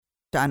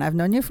John, I've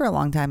known you for a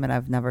long time and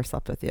I've never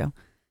slept with you.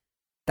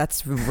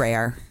 That's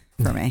rare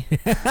for me.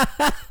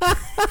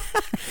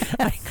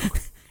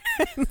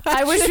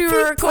 I wish we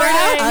were recording.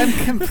 I'm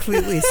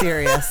completely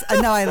serious.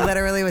 No, I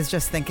literally was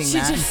just thinking She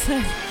that. just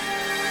said,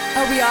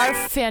 oh, we are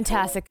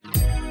fantastic.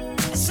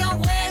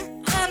 Somewhere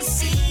on the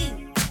sea,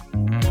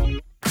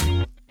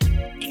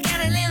 it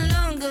got a little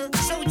longer,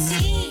 so it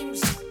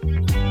seems.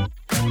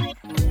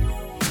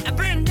 I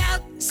burned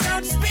out, so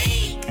to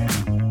speak.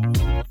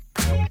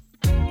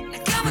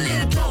 Now come a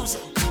little closer.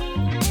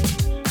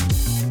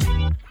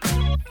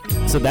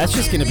 So that's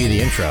just going to be the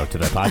intro to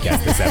the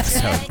podcast this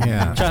episode.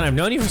 Yeah. John, I've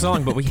known you for so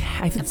long, but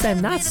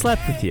I've not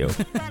slept with you.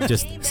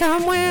 Just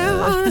somewhere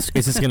on the...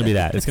 It's just going to be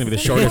that. It's going to be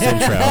the shortest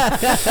intro.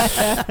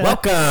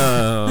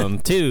 Welcome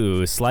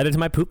to Slide Into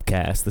My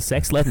Poopcast, the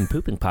sex, love, and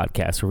pooping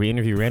podcast where we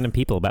interview random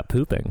people about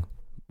pooping,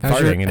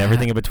 farting, and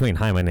everything in between.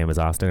 Hi, my name is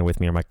Austin, and with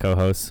me are my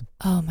co-hosts.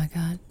 Oh, my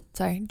God.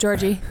 Sorry.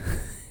 Georgie.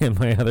 And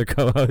my other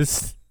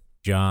co-host.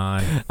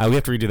 John. We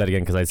have to redo that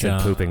again because I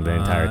said pooping the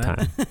entire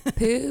time.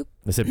 Poop.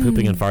 I said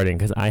pooping and farting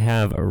because I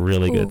have a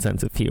really good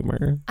sense of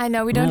humor. I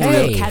know we don't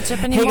Hey. do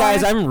ketchup anymore. Hey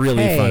guys, I'm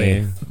really Hey.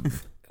 funny.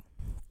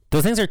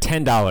 Those things are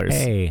 $10.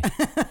 Hey.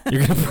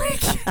 You're gonna break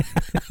it.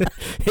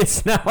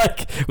 It's not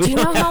like we Do you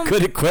don't know have how-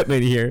 good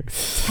equipment here.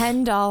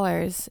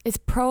 $10. It's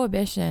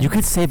prohibition. You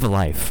could save a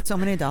life. So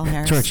many doll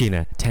hairs.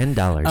 Georgina,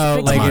 $10. Oh,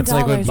 For like it's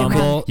like with $10,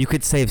 Bumble. You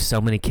could save so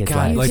many kids'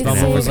 God, lives. like could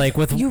Bumble save- was like,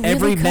 with you really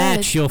every could.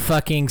 match, you'll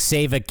fucking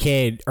save a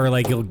kid, or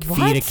like you'll feed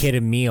a What? kid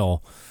a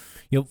meal.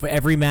 For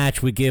every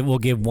match we'll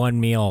give one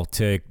meal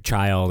to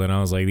child, and I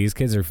was like, these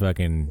kids are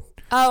fucking.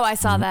 Oh, I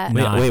saw that.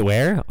 Wait,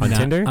 where? On not-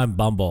 Tinder? On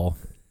Bumble.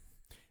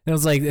 And I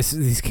was like,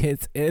 these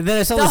kids. And then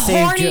I saw The the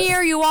same.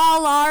 hornier you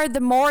all are, the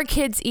more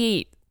kids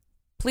eat.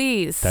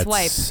 Please That's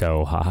swipe.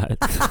 so hot.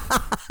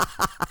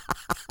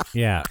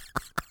 Yeah.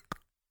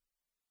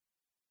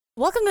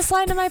 Welcome to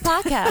Slide Into My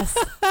Podcast,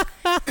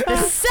 the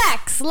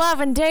sex, love,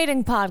 and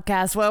dating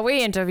podcast where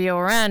we interview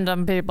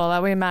random people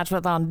that we match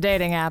with on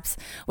dating apps.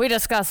 We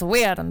discuss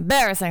weird,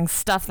 embarrassing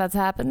stuff that's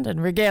happened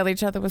and regale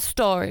each other with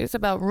stories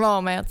about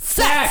romance,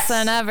 sex,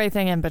 and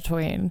everything in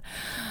between.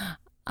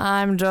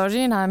 I'm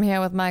Georgie, and I'm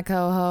here with my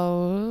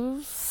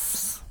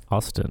co-host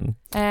Austin.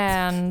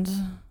 and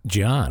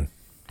John.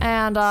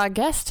 our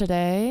guest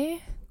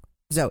today.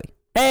 Zoe.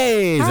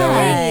 Hey, Zoe.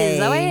 Hi,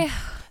 Zoe.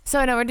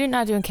 So no, we're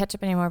not doing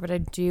ketchup anymore, but I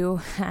do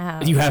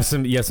have. You have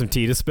some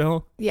tea to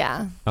spill?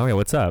 Yeah, Oh yeah,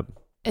 what's up?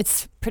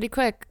 it's pretty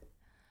quick.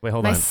 Wait,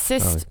 hold My on.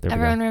 cyst. there we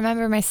Everyone go.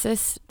 remember my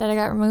cyst that I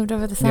got removed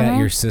over the summer? Yeah,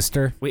 your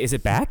sister. Wait, is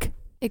it back?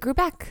 It grew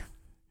back.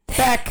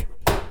 Back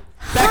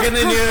in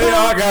the New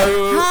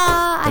Yorker.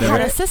 I had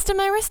Whatever. a cyst in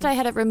my wrist. I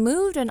had it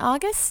removed in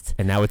August,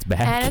 And now it's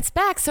back. and it's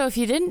back. So if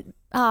you didn't,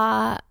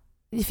 Catch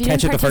it the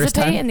didn't first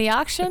participate time? in the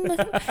auction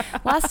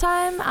last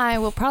time, I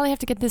will probably have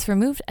to get this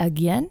removed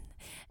again,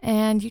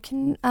 and you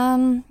can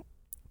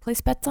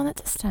place bets on it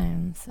this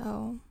time.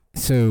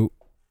 So,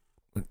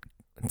 what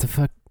the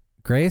fuck?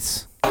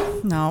 Grace?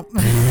 No,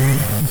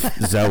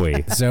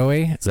 Zoe.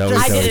 Zoe? Zoe.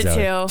 I did it Zoe.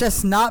 too.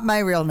 just not my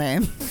real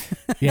name.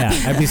 Yeah.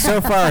 I mean, so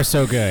far,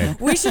 so good.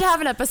 We should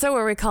have an episode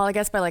where we call a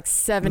guest by like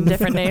 7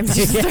 different names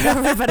just to throw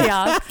everybody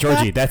off.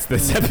 Georgie, that's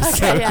this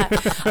episode. Okay, yeah.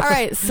 All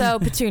right, so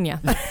Petunia.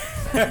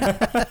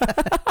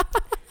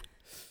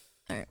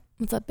 All right,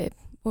 what's up, babe?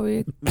 What were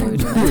we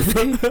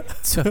doing?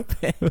 So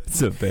bad.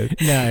 What's up, babe?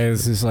 No, it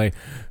was just like,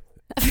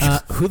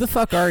 who the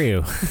fuck are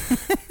you?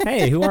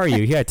 Hey, who are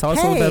you? Yeah, tell us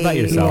a little bit about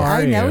Hey, yourself.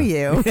 I are know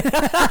you?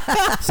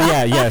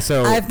 you.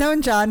 So I've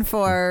known John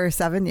for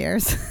 7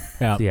 years,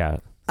 Yeah. yeah.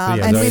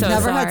 and Zoe- we've So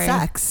never sorry. had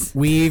sex.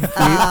 We've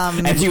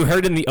as you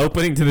heard in the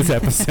opening to this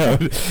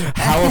episode,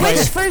 how am Which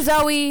I? for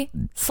Zoe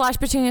 /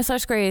 Petunia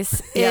 /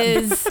 Grace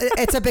is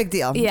It's a big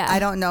deal. Yeah. I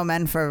don't know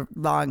men for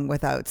long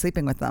without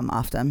sleeping with them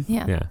often.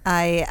 yeah. Yeah.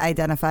 I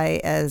identify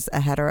as a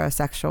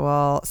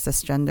heterosexual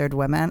cisgendered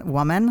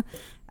woman.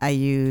 I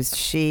use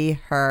she,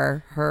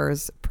 her,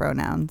 hers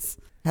pronouns.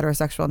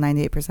 Heterosexual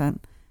 98%.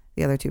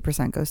 The other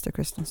 2% goes to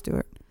Kristen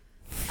Stewart.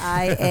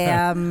 I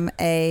am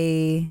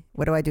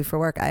what do I do for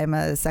work? I am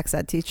a sex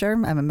ed teacher.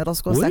 I'm a middle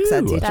school sex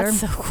ed Woo. teacher. That's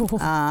so cool.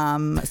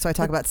 So I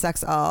talk about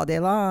sex all day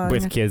long.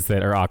 With kids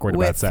that are awkward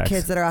about With sex.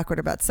 kids that are awkward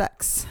about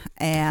sex.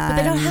 And But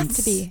they don't have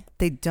to be.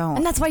 They don't.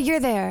 And that's why you're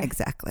there.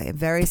 Exactly.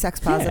 Very sex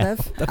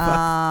positive.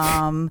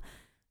 I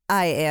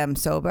am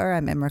sober.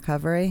 I'm in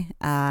recovery.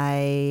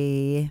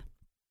 I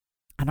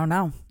don't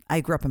know.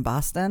 I grew up in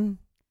Boston.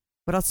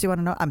 What else do you want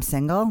to know? I'm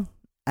single.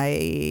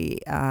 I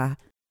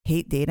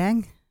hate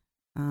dating.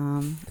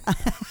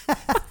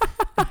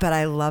 But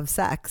I love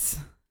sex.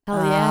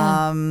 Hell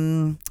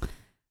yeah.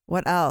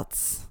 What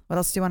else? What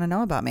else do you want to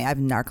know about me? I have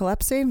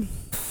narcolepsy.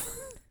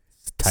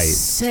 Tight.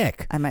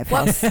 sick. I might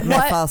What-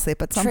 fall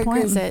asleep at some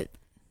Triggers point. it.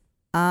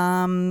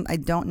 I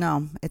don't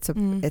know.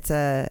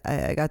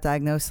 I got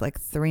diagnosed like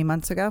 3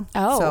 months ago.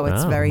 Oh. So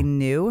it's Oh. very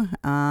new.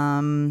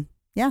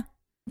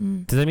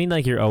 Does that mean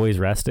like you're always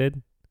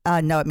rested?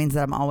 No, it means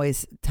that I'm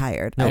always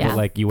tired. No, Yeah. but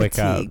like you wake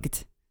up.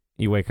 Fatigued.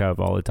 You wake up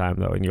all the time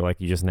though, and you're like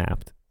you just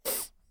napped.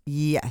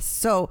 Yes.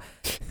 So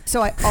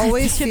I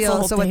always It's a feel,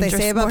 little so what they say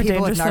dangerous, about more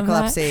people with dangerous than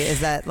that. narcolepsy is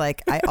that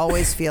like, I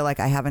always feel like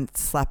I haven't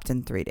slept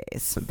in 3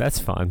 days. That's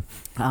fun.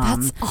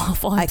 That's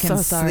awful. I'm I can so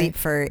sorry. sleep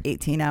for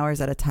 18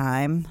 hours at a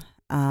time.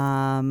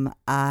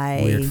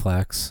 I Weird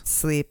flex.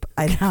 sleep.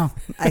 I know.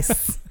 I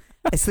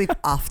sleep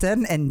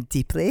often and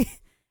deeply.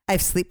 I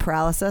have sleep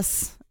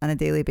paralysis on a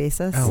daily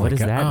basis. Oh, What my does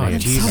God. that Oh, mean?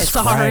 Jesus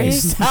So sorry.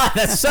 Christ.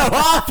 That's so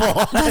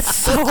awful. That's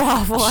so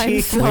awful. I'm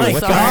Jeez, so Wait,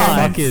 what sorry.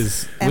 the fuck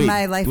is? And wait,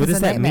 my life what is does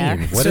a that nightmare.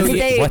 mean?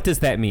 So What does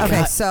that mean?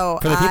 Okay, so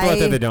For the people out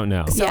there that don't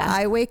know. So Yeah.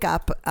 I wake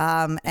up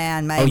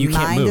and my Oh, you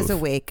can't mind is move.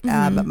 awake,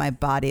 Mhm. but my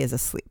body is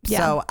asleep. Yeah.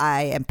 So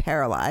I am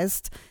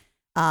paralyzed.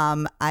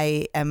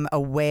 I am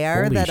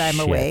aware Holy that I'm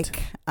shit. awake.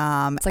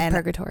 It's like and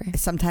purgatory.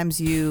 sometimes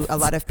a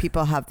lot of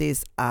people have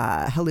these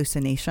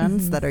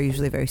hallucinations Mhm. that are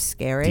usually very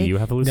scary. Do you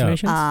have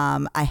hallucinations?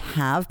 I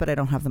have, but I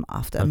don't have them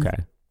often.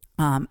 Okay.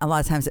 A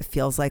lot of times it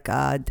feels like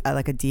a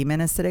demon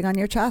is sitting on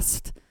your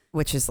chest,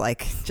 which is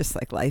like just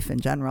like life in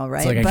general,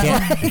 right? It's like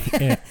I But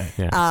can't.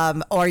 Yeah.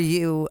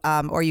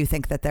 or you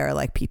think that there are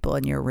like people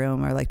in your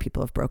room, or like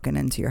people have broken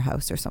into your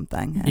house or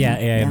something. And, Yeah,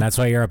 and that's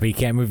why you're up. But you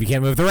can't move. You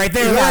can't move. They're right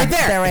there. Yeah, They're right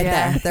there. They're right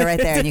Yeah. there. They're right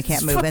there, and you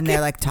can't move. And they're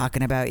like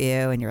talking about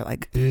you, and you're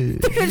like,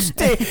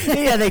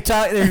 Yeah, they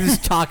talk. They're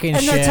just talking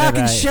and shit. they're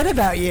talking about- shit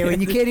about you,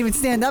 and you can't even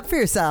stand up for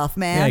yourself, Yeah,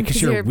 man. because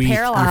 'Cause you're you're weak.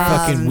 paralyzed. You're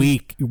fucking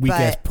weak. Weak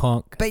ass but-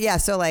 punk. But yeah,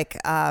 so like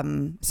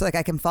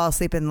I can fall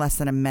asleep in less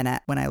than a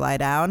minute when I lie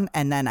down,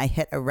 and then I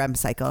hit a REM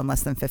cycle in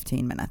less than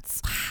 15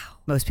 minutes. Wow.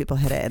 Most people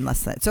hit it in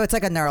less than. So it's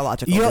like a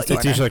neurological You know, disorder.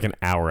 It's usually like an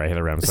hour I hit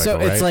a REM cycle, So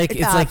right? it's like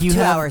you 2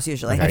 have. hours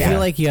usually. Okay. I Yeah. feel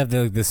like you have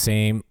the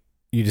same.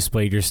 You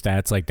displayed your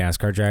stats like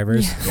NASCAR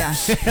drivers. Yeah.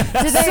 Did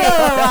So they,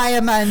 I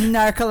am a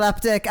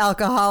narcoleptic,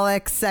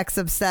 alcoholic, sex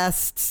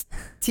obsessed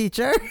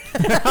teacher.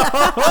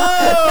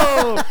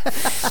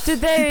 did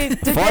they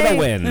For the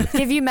win.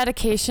 give you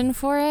medication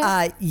for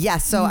it?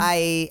 Yes. So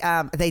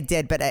they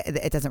did, but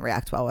it doesn't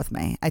react well with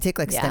me. I take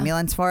like Yeah.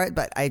 stimulants for it,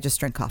 but I just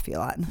drink coffee a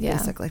lot,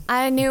 basically.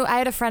 I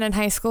had a friend in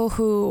high school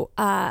who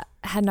had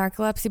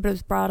narcolepsy, but it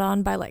was brought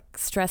on by like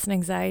stress and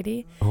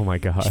anxiety. Oh my She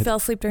god. fell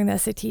asleep during the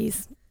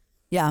SATs.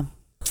 Yeah.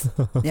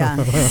 Yeah.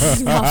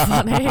 It's not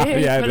funny,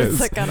 Yeah, it but it's is.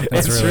 like kind of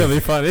That's It's really- really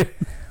funny.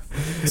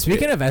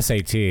 Speaking of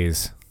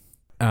SATs,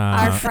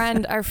 our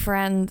friend.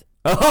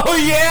 Oh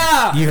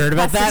yeah. you heard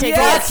about Has to that? take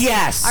Fuck it.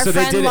 yes. Our So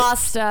they friend did it-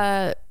 lost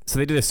So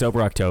they did a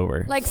sober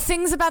October. like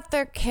things about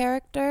their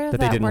character That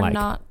they didn't were like.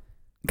 not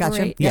Gotcha.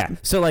 great. Yeah.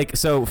 So I I'm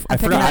picking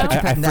forgot. up what you're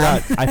I putting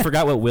down. forgot. I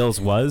forgot what Will's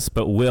was,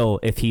 but Will,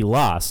 if he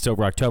lost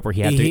sober October,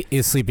 he had to. He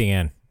is sleeping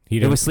in. He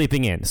It was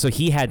sleeping in, so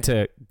he had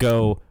to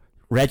go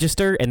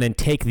register and then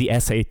take the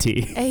SAT.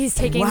 And he's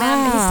taking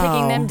them. He's Wow.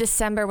 taking them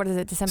December. What is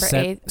it? December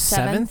 8th,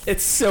 7th.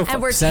 It's so fun.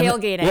 And we're Seven-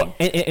 tailgating. Well,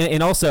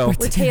 and also we're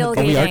tailgating.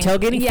 Oh, we are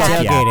tailgating. Yeah.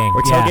 Fuck Tailgating,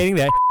 We're yeah. tailgating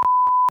that.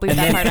 Bleep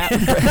that part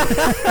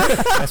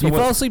out. That's You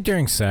what. fall asleep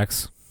during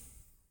sex.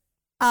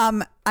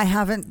 I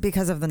haven't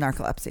because of the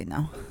narcolepsy.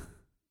 No.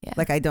 Yeah.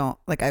 Like I don't.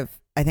 Like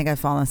I think I've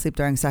fallen asleep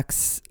during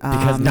sex.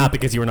 Because not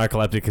because you were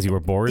narcoleptic, because you were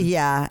bored.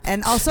 Yeah,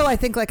 and also I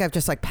think like I've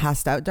just like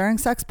passed out during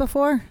sex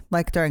before,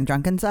 like during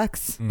drunken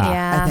sex.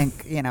 Yeah. I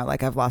think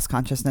like I've lost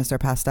consciousness or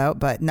passed out,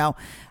 but no,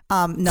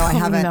 no, I Oh,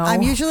 haven't. no.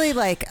 I'm usually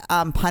like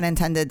pun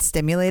intended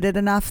stimulated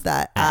enough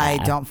that I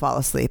don't fall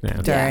asleep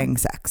Yeah. during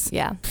sex.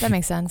 Yeah, that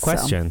makes sense.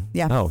 Question.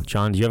 yeah. Oh,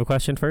 John, do you have a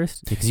question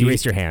first? Because you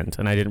raised your hand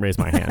and I didn't raise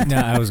my hand. No,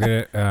 I was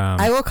gonna.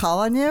 I will call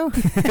on you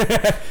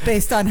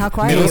based on how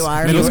quiet middle, you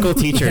are. middle school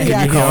teacher. Can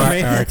Yeah. you call our,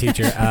 me? our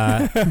teacher.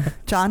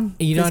 John,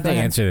 You don't please have go to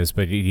ahead. answer this,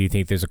 but do you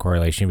think there's a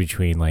correlation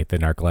between like the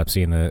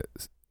narcolepsy and the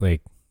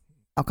like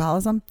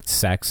Alcoholism?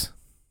 sex?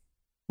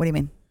 What do you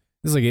mean?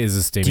 This is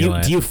a Do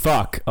stimulant. you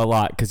fuck a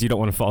lot because you don't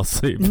want to fall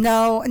asleep?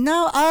 No.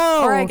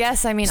 Oh. Or I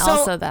guess I mean So,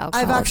 also the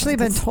alcohol. I've actually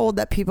been told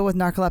that people with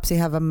narcolepsy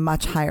have a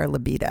much higher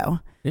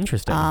libido.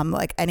 Interesting.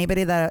 Like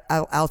anybody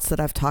else that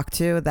I've talked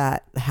to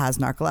that has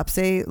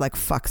narcolepsy, like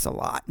fucks a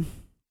lot.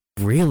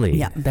 Really?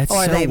 Yeah. That's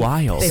Or so they-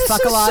 wild. They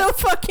fuck a lot.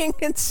 fucking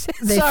insane.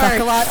 They fuck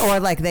a lot, or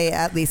like they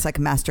at least like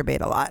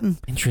masturbate a lot.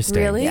 Interesting.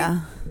 Really?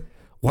 Yeah.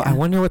 Well, Yeah. I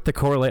wonder what the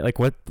correlate. Like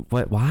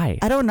why?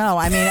 I don't know.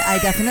 I mean, I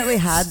definitely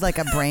had like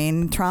a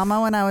brain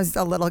trauma when I was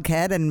a little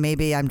kid, and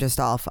maybe I'm just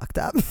all fucked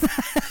up.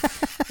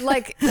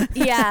 like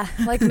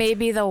like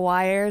maybe the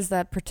wires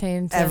that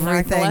pertain to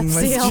Everything was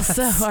narcolepsy just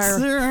also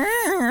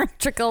are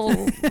trickle.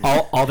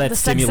 All that The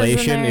sex is in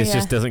stimulation there, is yeah.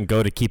 just doesn't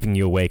go to keeping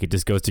you awake. It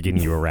just goes to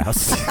getting you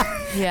aroused.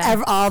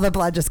 Yeah, All the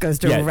blood just goes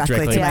Yeah, directly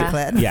directly. to my Yeah.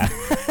 clit. yeah.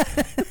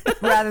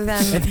 rather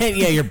than And then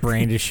your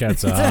brain just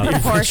shuts it's a off.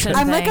 proportion.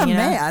 I'm like thing, a you know?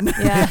 man.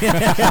 Yeah.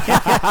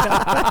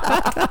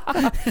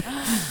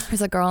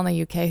 There's a girl in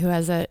the UK who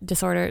has a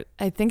disorder.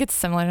 I think it's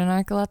similar to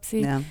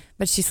narcolepsy, Yeah.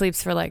 but she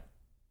sleeps for like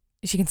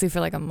she can sleep for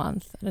like a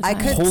month at a I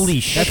time. could- Holy They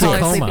shit. That's call a it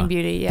coma. Sleeping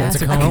Beauty. Yeah. That's a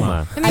That's a coma.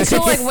 coma. I mean, she'll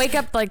like wake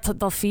up like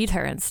they'll feed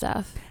her and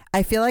stuff.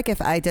 I feel like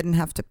if I didn't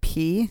have to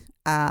pee,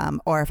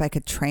 or if I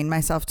could train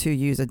myself to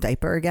use a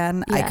diaper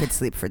again, I Yeah. could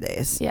sleep for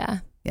days. Yeah.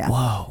 Yeah.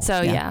 Whoa.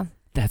 So Yeah. yeah,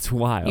 That's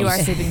wild. you are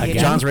sleeping beauty.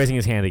 John's raising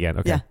his hand again.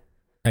 Okay. Yeah.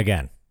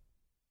 Again.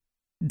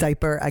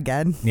 diaper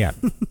again. Yeah.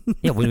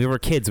 Yeah, when we were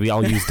kids, we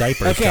all used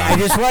diapers. Okay, John. I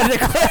just wanted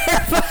to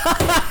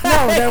clarify.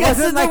 No, there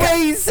wasn't the like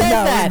way you said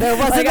that. There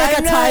wasn't like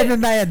I'm a time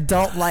in my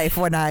adult life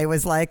when I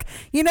was like,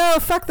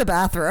 fuck the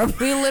bathroom.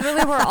 We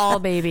literally were all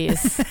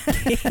babies.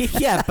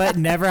 Yeah, but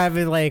never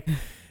having like.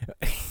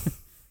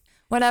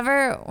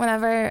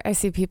 Whenever I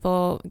see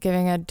people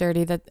giving a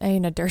dirty.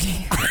 Giving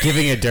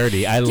a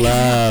dirty. I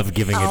love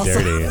giving a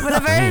dirty.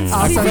 Whenever I see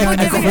Also people known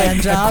as a giving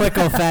hand job. Quick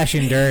old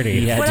fashioned dirty.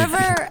 Yeah,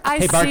 Whenever I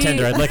hey, see,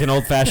 bartender, I'd like an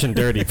old fashioned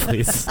dirty,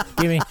 please.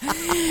 Give me.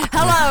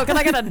 hello, can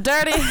I get a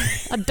dirty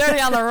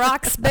on the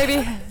rocks,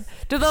 baby?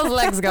 Do those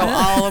legs go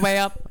all the way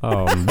up?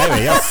 Oh,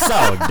 baby, you're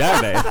so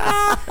dirty.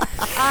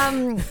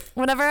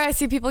 Whenever I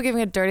see people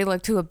giving a dirty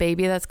look to a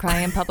baby that's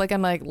crying in public,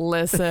 I'm like,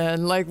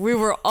 listen, like we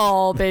were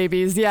all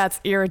babies. Yeah, it's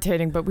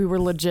irritating, but we were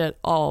legit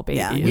all babies.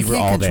 Yeah, you We were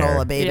all can't control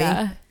there. a baby.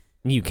 Yeah.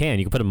 You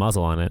can put a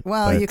muzzle on it.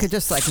 Well, but- you could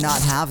just like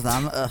not have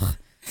them. Ugh.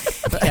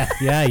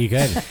 Yeah, you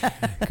could.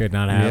 Could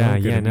not have Yeah,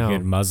 them. yeah, no. You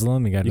could muzzle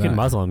them. You can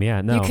muzzle them,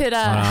 yeah. No. You could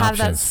lot of have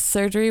that options.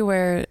 surgery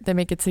where they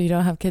make it so you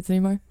don't have kids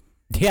anymore.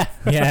 Yeah.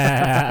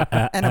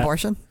 Yeah. An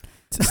abortion.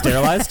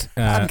 Sterilized?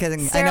 I'm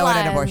kidding. I know what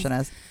an sterilized. abortion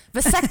is.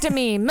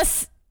 Vasectomy.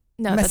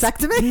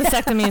 Mastectomy?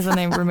 Vasectomy is when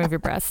they remove your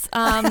breasts.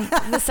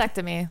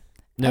 Vasectomy.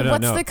 No, no,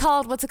 What's no. it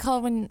called? What's it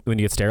called when? When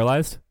you get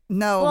sterilized?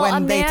 No, Well, a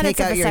when they man, take it's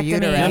a out your vasectomy.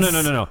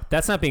 uterus. No.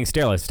 That's not being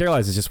sterilized.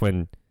 Sterilized is just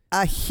when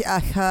Oh yeah,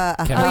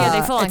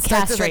 they full on it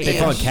starts with an castrate they H.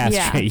 full on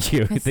Yeah. castrate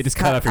you. They just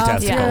cut off your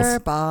Cut testicles. your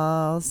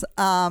balls.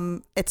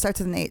 It starts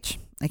with an H.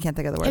 I can't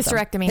think of the word. though.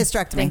 Hysterectomy.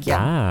 Hysterectomy. Thank Yeah.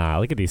 Ah,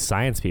 look at these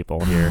science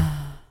people here.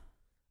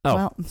 Oh,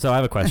 Well, so I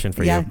have a question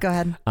for Yeah. you. Go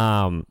ahead.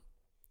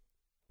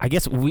 I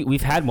guess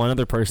we've had one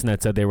other person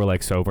that said they were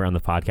like sober on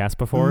the podcast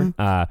before,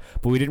 Mhm.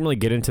 but we didn't really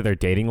get into their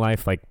dating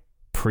life like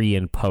pre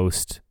and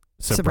post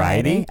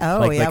sobriety. Oh,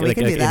 like, yeah, like, we like,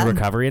 can like do that. in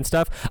recovery and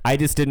stuff. I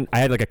just didn't. I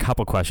had like a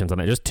couple questions on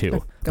that, just two.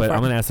 Go But for I'm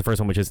it. gonna ask the first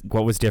one, which is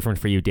what was different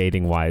for you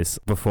dating wise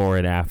before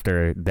and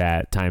after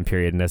that time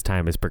period, and as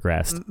time has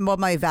progressed. Well,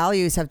 my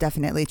values have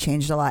definitely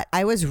changed a lot.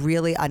 I was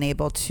really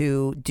unable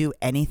to do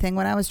anything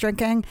when I was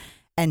drinking,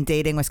 and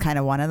dating was kind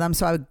of one of them.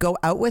 So I would go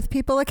out with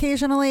people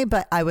occasionally,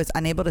 but I was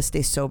unable to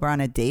stay sober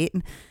on a date.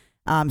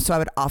 So I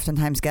would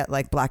oftentimes get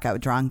like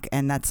blackout drunk,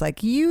 and that's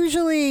like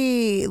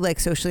usually like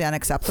socially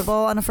unacceptable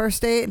on a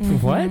first date.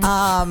 What?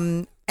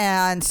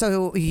 And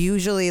so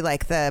usually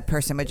like the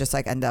person would just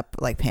like end up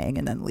like paying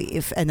and then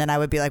leave. And then I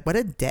would be like, what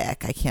a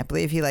dick. I can't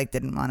believe he like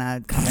didn't want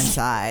to come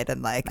inside.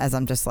 And like, as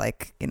I'm just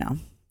like,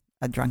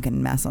 a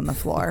drunken mess on the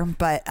floor.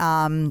 But,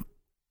 and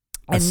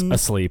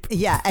Asleep.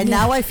 yeah. And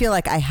now I feel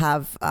like I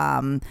have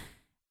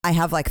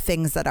like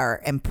things that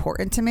are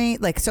important to me.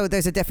 Like, so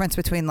there's a difference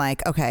between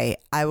like, okay,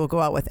 I will go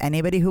out with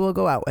anybody who will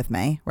go out with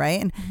me,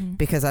 right?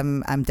 Because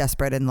I'm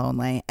desperate and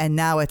lonely. And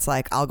now it's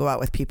like, I'll go out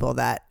with people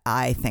that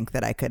I think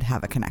that I could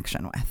have a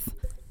connection with.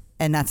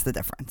 And that's the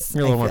difference.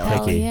 You're a little I more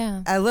feel. Oh picky.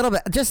 yeah. A little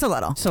bit, just a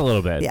little. Just a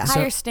little bit. Yeah.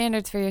 Higher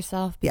standards for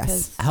yourself. Yes.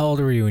 Because How old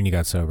were you when you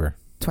got sober?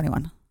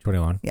 21.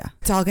 21. Yeah.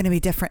 It's all going to be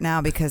different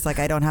now because like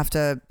I don't have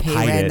to pay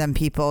Hide it. random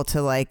people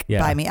to like Yeah.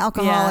 buy me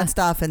alcohol Yeah. and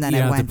stuff. And then You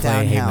it don't have went to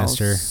play Hey downhill.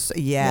 Mister.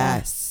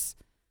 Yes.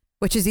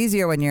 Which is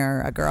easier when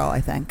you're a girl, I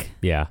think.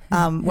 Yeah.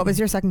 What was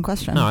your second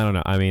question? No, I don't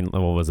know. I mean,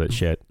 what was it?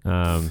 Shit.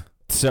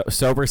 So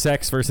sober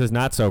sex versus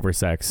not sober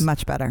sex.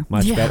 Much better.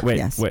 Much Yeah. better. Wait,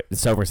 Yes. wait.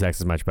 Sober sex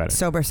is much better.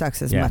 Sober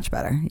sex is Yeah. much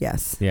better.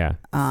 Yes. Yeah.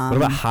 What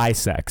about high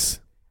sex?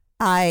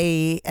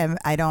 I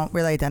don't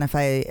really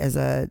identify as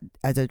a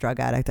drug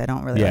addict. I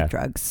don't really Yeah. like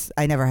drugs.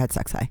 I never had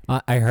sex high.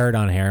 I heard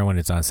on heroin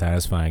it's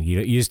unsatisfying.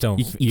 You just don't.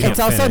 You It's can't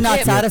also finish. not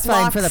It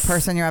satisfying for the blocks-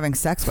 person you're having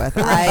sex with.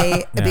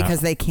 Yeah.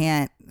 Because they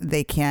can't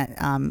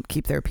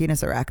keep their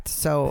penis erect.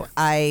 So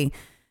I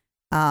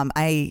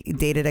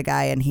dated a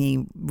guy and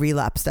he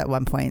relapsed at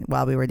one point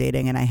while we were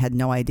dating and I had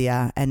no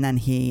idea. And then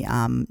he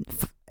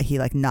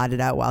like nodded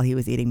out while he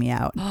was eating me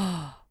out.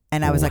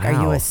 And I was like, "Are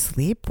you Wow.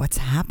 asleep? What's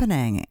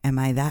happening? Am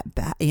I that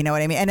bad?" You know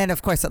what I mean? And then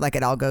of course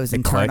it all goes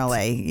It clicked?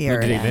 internally.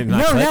 Did it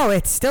not click? No,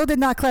 it still did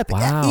not clip.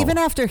 Wow. Even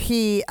after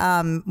he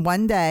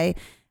one day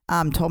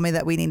told me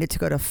that we needed to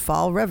go to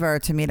Fall River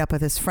to meet up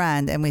with his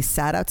friend, and we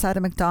sat outside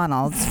of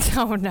McDonald's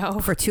oh no.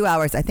 for 2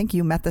 hours. I think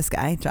you met this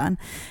guy, John.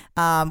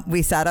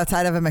 We sat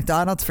outside of a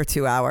McDonald's for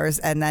 2 hours,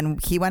 and then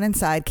he went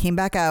inside, came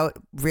back out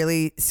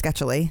really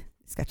sketchily.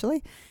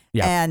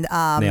 Yeah. And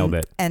Nailed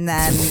it. And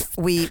then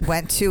we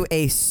went to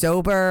a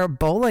sober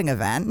bowling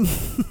event.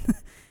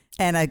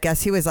 And I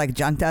guess he was like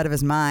junked out of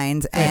his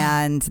mind.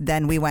 And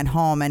then we went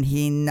home and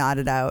he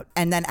nodded out.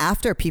 And then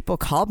after, people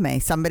called me,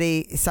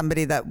 somebody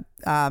that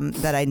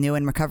I knew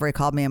in recovery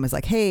called me and was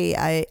like, "Hey,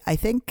 I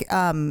think,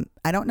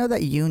 I don't know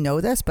that you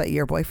know this, but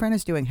your boyfriend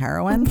is doing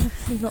heroin."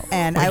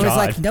 And Oh my I was God.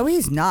 like, "No,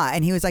 he's not."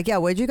 And he was like, "Yeah,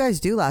 what did you guys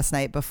do last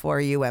night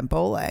before you went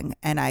bowling?"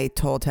 And I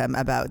told him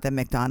about the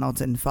McDonald's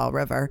in Fall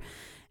River.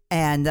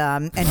 And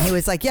he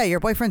was like, "Yeah, your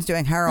boyfriend's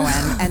doing heroin."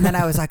 And then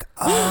I was like,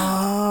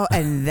 "Oh,"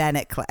 and then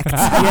it clicked.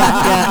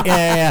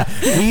 yeah.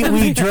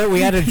 We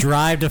had to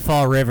drive to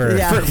Fall River.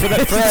 Yeah.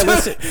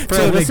 For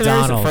our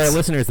McDonald's.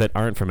 listeners that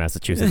aren't from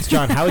Massachusetts,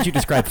 John, how would you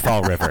describe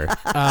Fall River?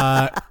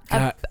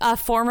 A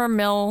former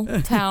mill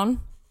town.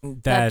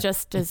 that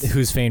just is.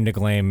 Who's fame to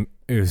claim?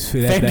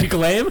 Fame to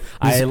claim?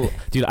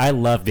 I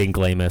love being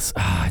glamous.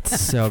 Ah, it's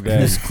so good.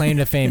 Whose claim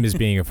to fame is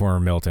being a former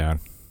Milltown.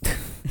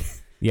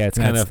 Yeah, it's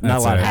kind of not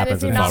a lot it. And happens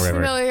if you're in Fall not River.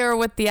 familiar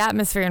with the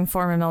atmosphere in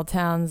former mill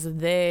towns,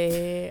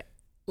 a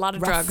lot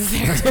of drugs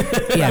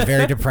there. Yeah,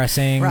 very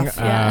depressing.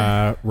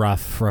 Rough.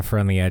 Rough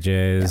around the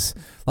edges.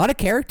 A lot of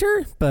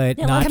character, but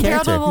not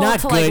character. Comparable Not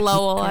to good. like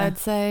Lowell, I'd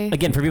say.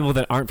 Again, for people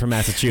that aren't from Right,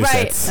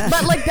 Massachusetts.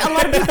 but like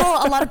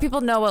a lot of people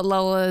know what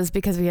Lowell is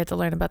because we had to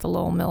learn about the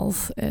Lowell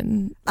mills.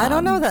 And I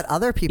don't know that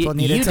other people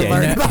needed you to did.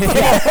 learn about it.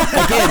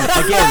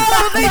 Again,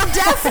 they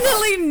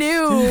definitely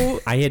knew.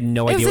 I had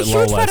no It idea was what a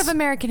Lowell huge part was. of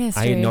American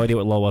history. I had no idea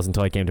what Lowell was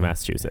until I came to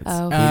Massachusetts.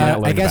 Oh. We did not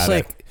learn I guess about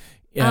like. it.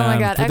 Oh my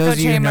God, For echo those of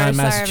you who are not in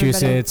chamber, sorry,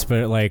 Massachusetts,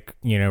 but like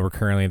we're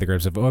currently in the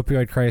grips of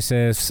opioid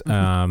crisis.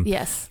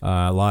 Yes.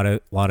 A lot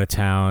of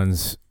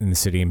towns in the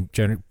city in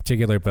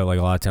particular, but like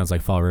a lot of towns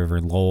like Fall River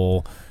and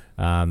Lowell,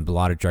 a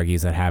lot of drug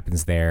use that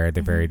happens there.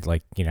 They're very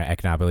like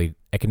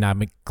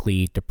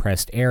economically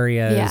depressed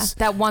areas. Yeah,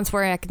 that once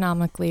were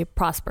economically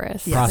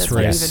prosperous. Yes.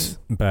 Prosperous,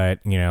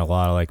 but a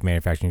lot of like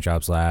manufacturing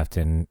jobs left,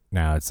 and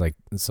now it's a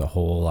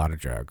whole lot of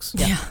drugs.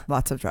 Yeah.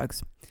 Lots of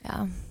drugs.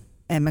 Yeah.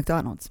 And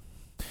McDonald's.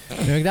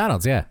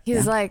 McDonald's, yeah.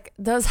 He's like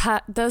those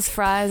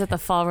fries at the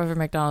Fall River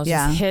McDonald's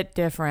just hit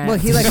different. Well,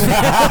 he like we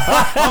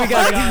gotta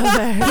go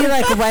there. he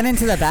like went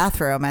into the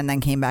bathroom and then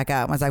came back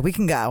out and was like, "We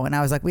can go." And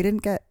I was like, "We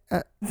didn't get."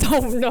 Oh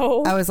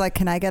no. I was like,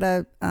 "Can I get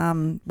a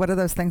what are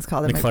those things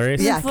called?" McFlurries?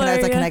 Yeah. I was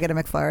like, McFlurry, "Can yeah. I get a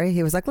McFlurry?"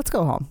 He was like, "Let's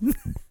go home."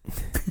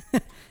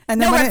 And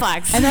No red went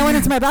flags. And then went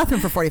into my bathroom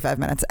for 45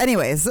 minutes.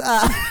 Anyways,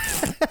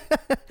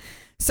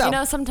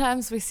 so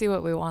sometimes we see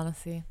what we want to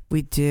see.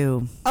 we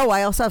do. Oh,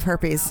 I also have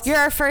herpes. You're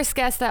our first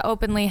guest that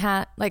openly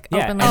had Yeah.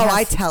 openly. Oh, has-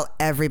 I tell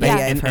everybody I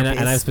have herpes.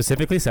 And I've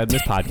specifically said in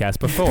this podcast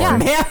before.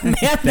 Yeah. Man,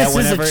 this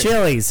whenever- is a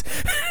Chili's.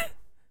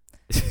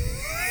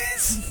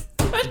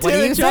 What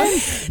are you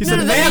saying? You No, said,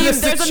 there's, "Man, a meme, this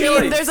is there's a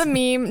Chili's." meme. There's a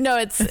meme. No,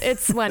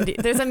 it's Wendy.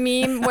 There's a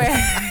meme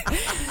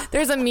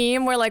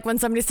where like when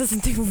somebody says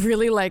something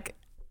really like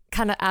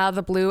kind of out of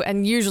the blue,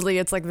 and usually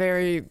it's like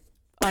very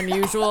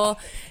unusual,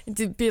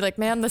 to be like,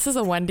 "Man, this is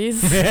a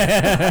Wendy's." Man,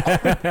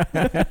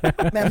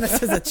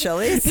 this is a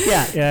Chili's.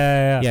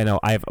 Yeah. Yeah, no,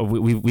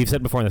 we've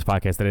said before in this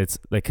podcast that it's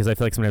like, because I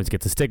feel like sometimes it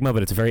gets a stigma,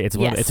 but it's a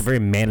very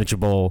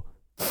manageable.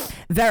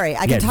 Very.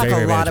 I Yeah, can talk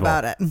very a lot manageable.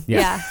 about it.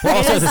 Yeah. Well,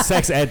 also as a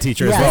sex ed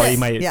teacher as well, you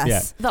might.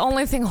 Yes. The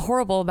only thing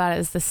horrible about it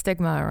is the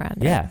stigma around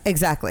it. Yeah.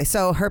 Exactly.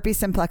 So herpes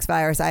simplex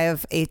virus, I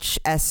have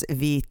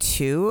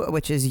HSV2,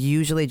 which is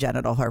usually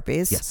genital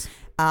herpes. Yes.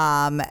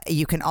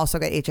 You can also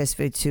get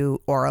HSV2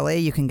 orally.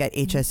 You can get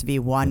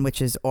HSV1,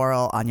 which is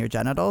oral on your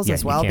genitals Yeah,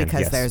 as you well, can,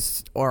 because yes.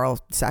 there's oral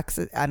sex.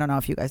 I don't know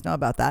if you guys know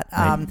about that.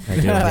 I do,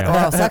 but yeah.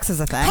 oral sex is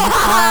a thing.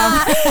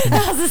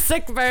 That was a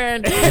sick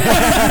burn.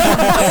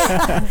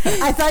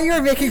 I thought you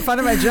were making fun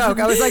of my joke.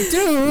 I was like,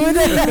 dude,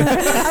 I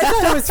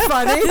thought it was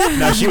funny.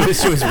 No, she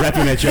was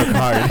repping that joke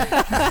hard.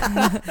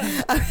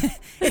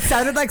 It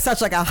sounded like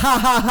such like a ha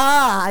ha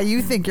ha.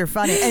 You think you're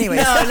funny. Anyways.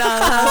 No.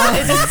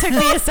 It just took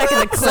me a second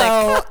to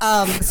click.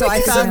 So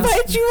I found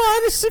you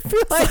on to be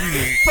like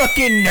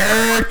fucking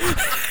nerd.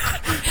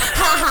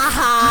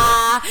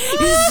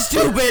 You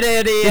stupid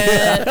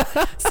idiot.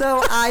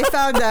 So I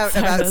found out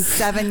about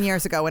Sorry. 7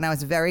 years ago when I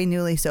was very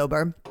newly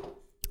sober.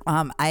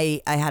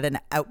 I had an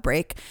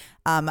outbreak.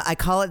 I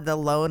call it the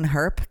lone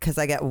herp because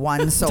I get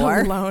one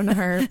sore. The lone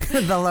herp.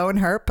 The lone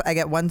herp. I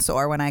get one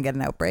sore when I get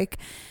an outbreak.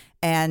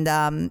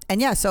 And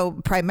yeah, so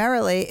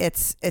primarily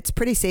it's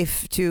pretty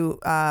safe to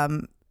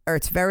or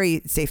it's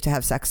very safe to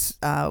have sex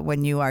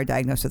when you are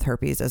diagnosed with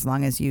herpes, as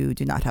long as you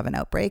do not have an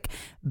outbreak.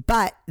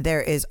 But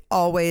there is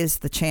always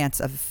the chance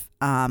of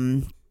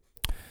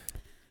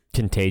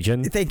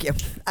Contagion. thank you.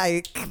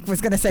 I was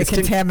going to say It's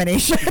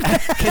contamination.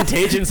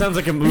 Contagion sounds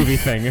like a movie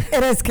thing.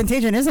 It is.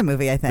 Contagion is a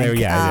movie, I think.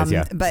 Yeah, it is,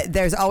 yeah. But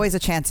there's always a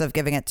chance of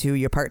giving it to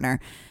your partner.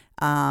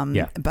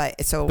 Yeah.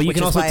 But you which can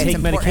is also why it's take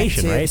important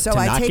medication, right? So to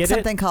I not take get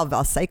something called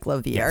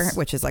valcyclovir, Yes.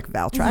 which is like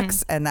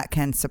Valtrex, and that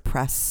can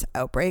suppress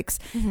outbreaks.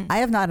 I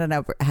have not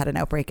had an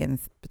outbreak in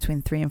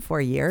between 3 and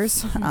 4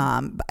 years.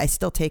 But I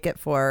still take it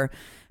for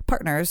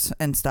partners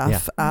and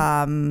stuff.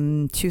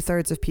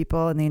 2/3 of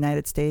people in the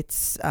United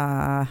States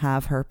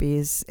have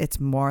herpes. It's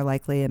more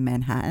likely in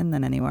Manhattan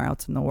than anywhere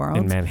else in the world.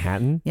 In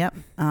Manhattan. Yep.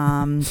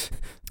 Those-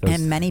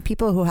 And many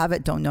people who have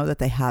it don't know that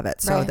they have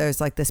it. So Right.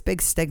 there's like this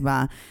big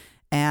stigma.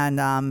 And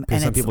because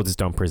and some it's people just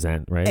don't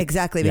present, right?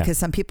 exactly Yeah. because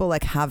some people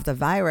like have the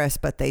virus,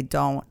 but they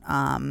don't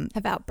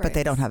Have outbreaks. but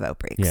they don't have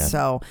outbreaks. Yeah.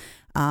 So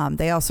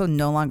they also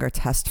no longer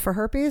test for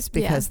herpes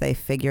because they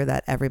figure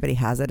that everybody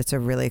has it. It's a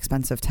really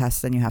expensive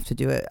test, and you have to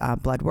do it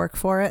blood work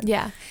for it.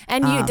 Yeah.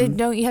 And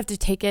you have to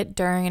take it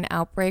during an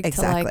outbreak.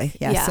 Exactly. To like,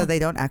 yeah. So they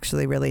don't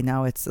actually really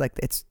know. It's like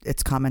it's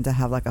common to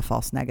have like a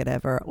false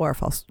negative or a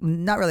false,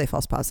 not really a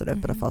false positive,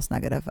 but a false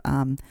negative.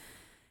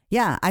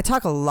 Yeah, I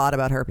talk a lot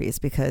about herpes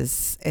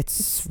because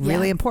it's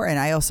really important.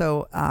 I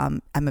also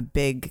I'm a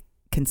big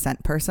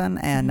consent person,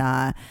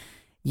 and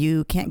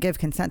you can't give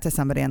consent to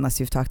somebody unless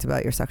you've talked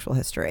about your sexual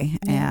history.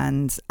 Yeah.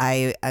 And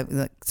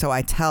so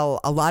I tell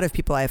a lot of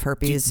people I have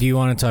herpes. Do you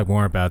want to talk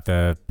more about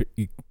the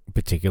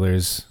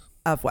particulars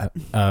Of what?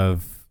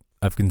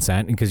 of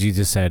consent? Because you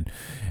just said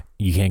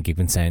you can't give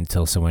consent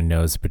until someone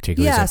knows the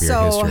particulars of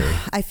your history.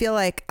 I feel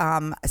like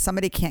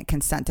somebody can't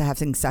consent to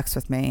having sex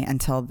with me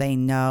until they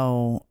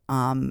know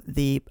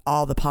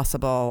all the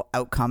possible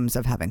outcomes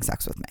of having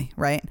sex with me,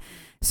 right?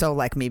 So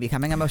like me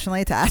becoming emotionally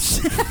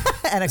attached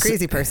and a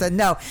crazy person.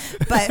 No,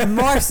 but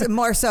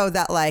more so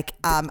that like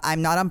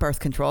I'm not on birth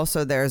control,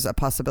 so there's a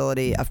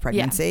possibility of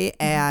pregnancy,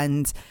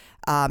 and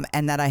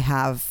that I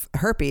have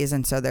herpes,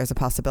 and so there's a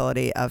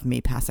possibility of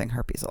me passing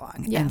herpes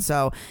along. Yeah. And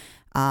so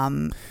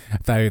I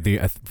thought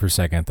for a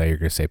second I thought you were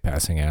going to say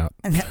passing out.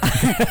 and then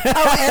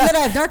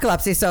I have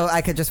narcolepsy, so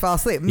I could just fall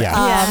asleep.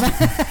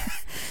 Yeah.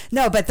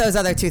 No, but those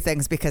other two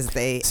things, because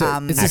they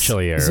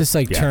Actually, Is this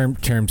like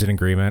terms and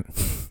agreement?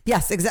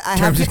 yes,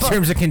 exactly.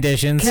 Terms of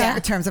conditions. Yeah.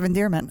 Terms of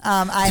endearment.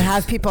 I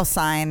have people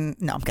sign.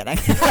 No, I'm kidding.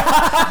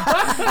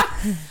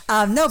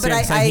 No,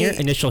 but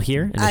initial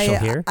here.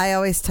 I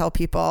always tell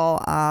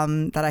people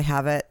that I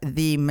have it.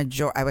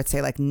 I would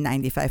say like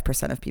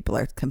 95% of people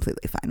are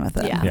completely fine with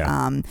it.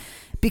 Yeah.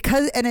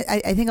 Because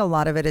I think a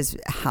lot of it is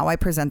how I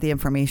present the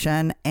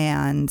information,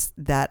 and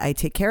that I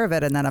take care of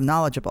it, and that I'm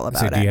knowledgeable about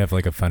So it. do you have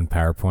like a fun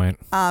PowerPoint?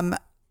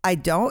 I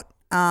don't.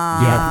 You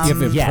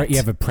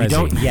have a prezi. You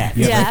don't yet.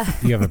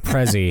 You have a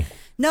prezi.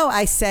 No,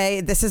 I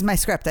say, this is my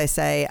script. I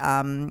say,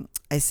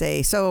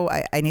 so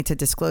I need to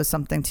disclose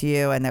something to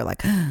you. And they're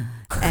like,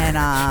 and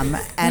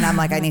I'm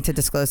like, I need to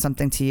disclose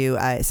something to you.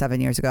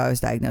 7 years ago, I was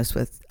diagnosed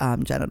with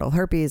genital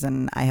herpes,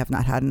 and I have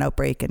not had an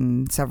outbreak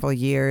in several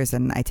years,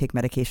 and I take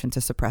medication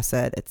to suppress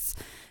it. It's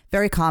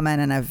very common,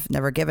 and I've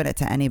never given it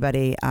to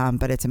anybody,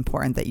 but it's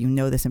important that you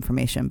know this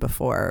information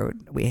before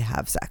we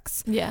have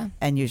sex. Yeah.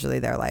 And usually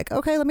they're like,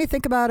 okay, let me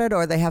think about it,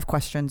 or they have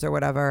questions or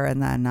whatever.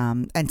 And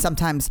then, and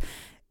sometimes,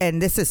 and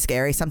this is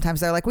scary, sometimes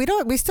they're like, we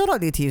still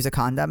don't need to use a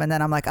condom. And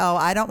then I'm like, oh,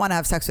 I don't want to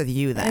have sex with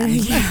you then.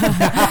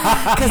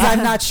 Because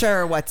I'm not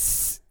sure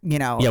what's,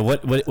 Yeah,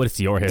 what's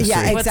your history?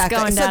 Yeah, What's exactly.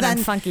 going down in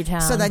Funky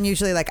Town? So then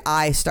usually like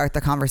I start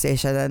the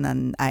conversation, and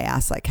then I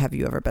ask like, have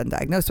you ever been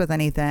diagnosed with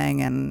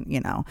anything? And,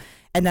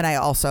 and then I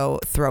also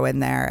throw in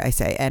there, I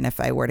say, and if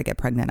I were to get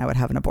pregnant, I would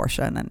have an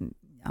abortion. And,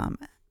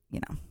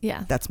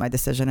 yeah. that's my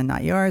decision and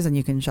not yours. And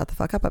you can shut the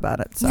fuck up about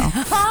it. So,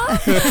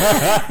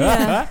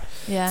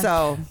 Yeah.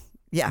 so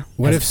yeah.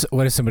 What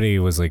if somebody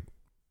was like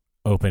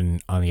open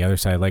on the other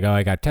side, like, oh,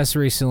 I got tested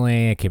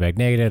recently, I came back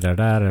negative,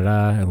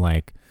 and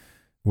like,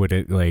 would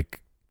it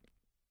like,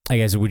 I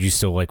guess, would you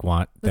still like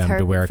want them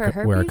to wear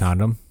a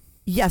condom?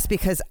 Yes,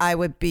 because I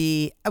would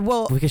be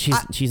because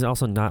she's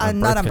also not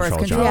on birth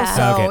control. Yeah.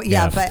 So Okay,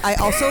 yeah, yeah. but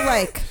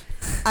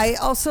I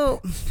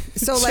also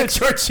so like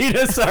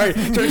Georgina's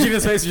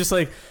face is just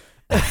like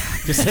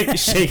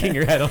shaking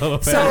her head a little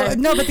bit. So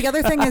no, but the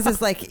other thing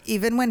is like,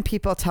 even when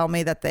people tell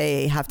me that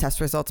they have test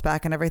results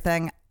back and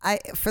everything,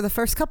 for the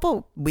first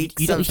couple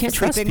weeks you of can't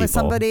trust sleeping with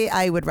people. somebody,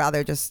 I would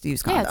rather just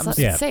use condoms.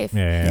 It's safe.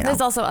 Yeah.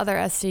 There's also other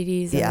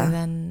STDs Yeah. other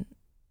than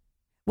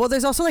Well,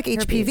 there's also like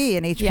herpes. HPV,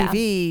 and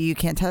HPV you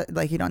can't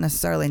you don't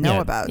necessarily know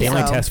about. They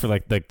only so- test for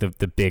like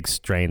the big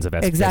strains of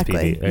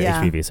Exactly,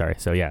 yeah. HPV. Sorry.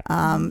 So yeah.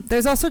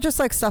 There's also just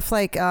like stuff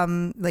like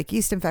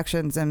yeast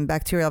infections and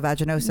bacterial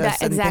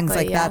vaginosis and things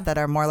like that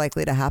are more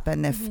likely to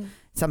happen if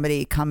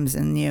somebody comes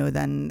in you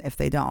than if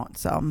they don't.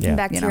 So Yeah.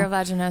 bacterial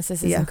vaginosis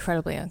is Yeah.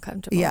 incredibly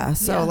uncomfortable. yeah,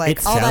 so like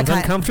it all that sounds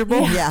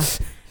uncomfortable. Yeah,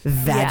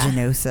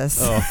 vaginosis.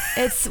 Oh,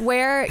 It's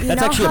where you that's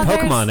know actually a how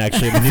there's- Pokemon.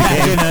 Actually, the new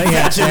game.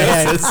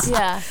 Vaginosis.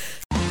 Yeah.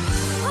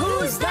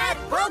 Who's that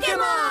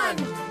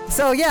Pokemon?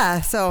 So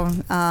yeah,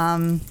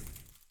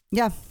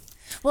 yeah.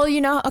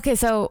 Well, okay,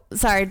 so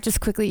sorry,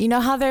 just quickly. You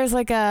know how there's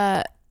like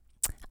a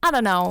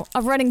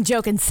running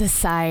joke in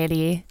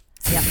society.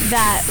 Yeah.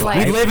 That We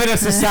like live in a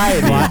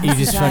society. You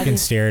just fucking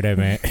stared at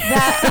me.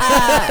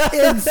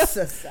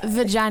 that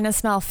vagina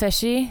smell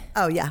fishy.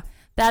 Oh yeah.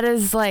 That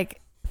is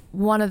like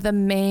one of the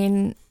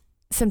main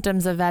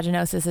symptoms of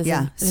vaginosis is,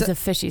 Yeah. is a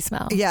fishy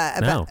smell. Yeah,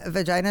 No.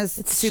 vaginas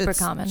It's super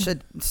common.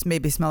 Should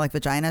maybe smell like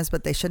vaginas,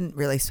 but they shouldn't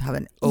really have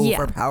an Yeah.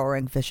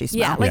 overpowering fishy smell.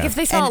 Yeah, like Yeah. if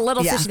they smell And- a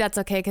little yeah. fishy, that's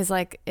okay because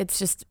like it's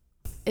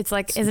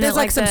like isn't There's it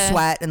like some the,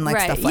 sweat and like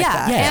right, stuff like yeah,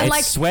 that. Yeah, and it's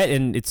like sweat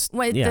and it's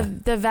when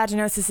the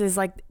vaginosis is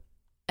like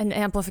an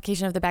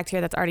amplification of the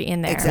bacteria that's already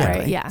in there.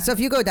 Exactly. Right? Yeah. So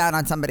if you go down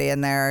on somebody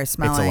and they're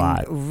smelling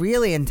lot.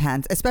 really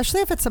intense,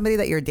 especially if it's somebody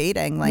that you're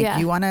dating, like Yeah.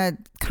 you want to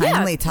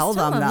kindly just tell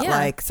tell them them, that yeah.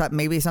 like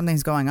maybe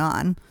something's going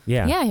on.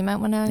 yeah. yeah, you might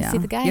want to Yeah. see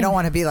the guy. You don't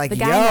want to be like, the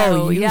guy yo,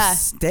 know, you yeah.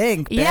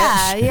 stink, bitch.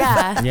 Yeah,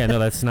 yeah. Yeah, no,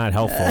 that's not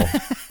helpful.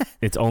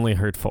 It's only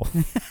hurtful.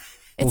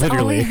 It's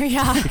Literally. only,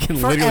 yeah. You can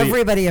For literally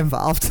everybody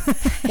involved.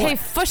 Hey,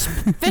 fish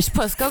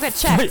puss, go get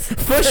checked.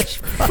 fish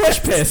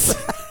piss.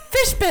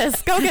 Fish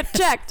piss, go get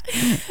checked.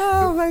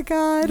 Oh my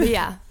God.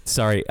 Yeah.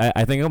 Sorry,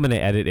 I think I'm gonna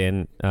edit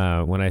in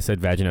when I said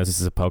vaginosis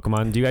is a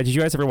Pokemon. Did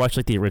you guys ever watch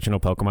like the original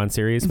Pokemon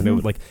series when it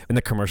would, like when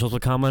the commercials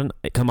would come on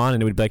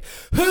and it would be like,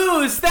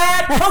 "Who's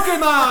that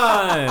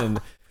Pokemon?"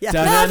 Yeah.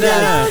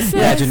 Vaginosis.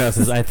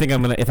 Vaginosis. I think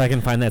I'm gonna. If I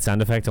can find that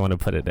sound effect, I want to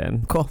put it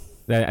in. Cool.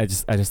 I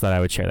just thought I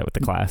would share that with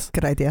the class.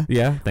 Good idea.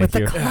 Yeah. Thank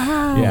you.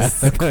 Yeah.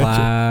 The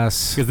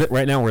class. Because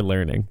right now we're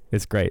learning.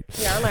 It's great.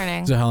 Yeah, we're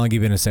learning. So how long have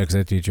you been a sex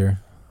ed teacher?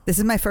 This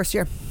is my first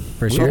year.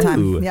 First Full year?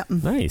 time. Ooh, Yep.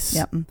 Nice.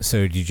 Yep.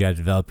 So did you have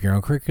to develop your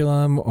own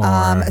curriculum,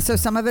 or So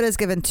some of it is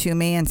given to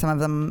me, and some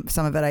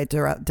of it I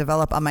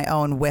develop on my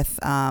own with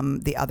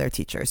the other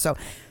teachers. So,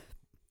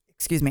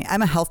 excuse me,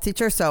 I'm a health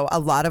teacher, so a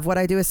lot of what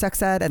I do is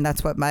sex ed, and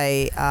that's what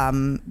my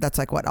that's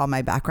like what all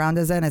my background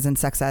is in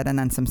sex ed, and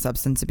then some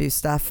substance abuse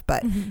stuff.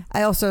 But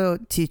I also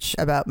teach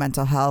about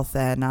mental health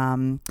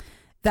and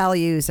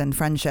values and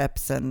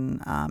friendships,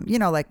 and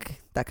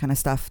like that kind of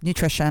stuff.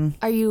 Nutrition.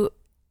 Are you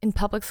in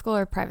public school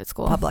or private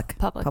school? Public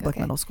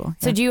okay. middle school.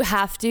 So Yeah. do you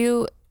have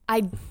to?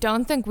 I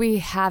don't think we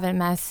have in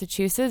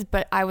Massachusetts,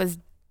 but I was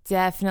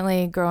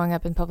definitely growing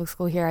up in public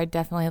school here. I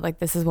definitely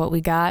this is what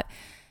we got.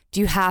 Do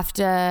you have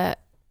to?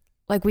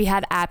 We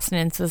had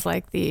abstinence was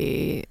like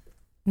the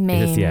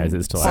main. Is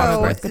it still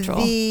So birth control?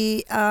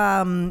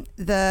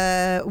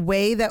 the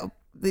way that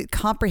the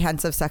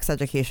comprehensive sex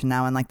education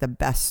now, and the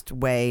best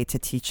way to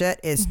teach it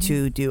is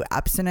to do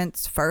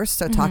abstinence first.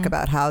 So talk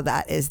about how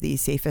that is the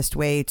safest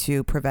way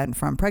to prevent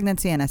from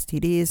pregnancy and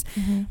STDs.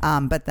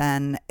 But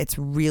then it's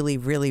really,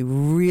 really,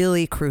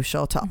 really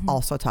crucial to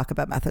also talk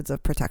about methods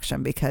of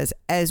protection, because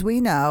as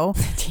we know,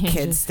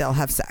 kids still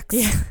have sex.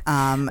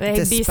 Yeah.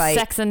 They'd be despite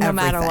sexing no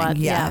matter everything. what.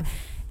 Yeah.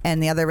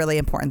 And the other really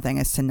important thing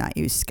is to not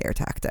use scare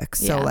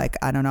tactics. So Yeah.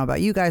 I don't know about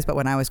you guys, but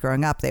when I was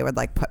growing up, they would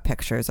put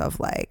pictures of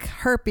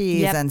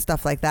herpes and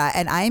stuff like that.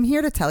 And I am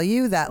here to tell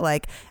you that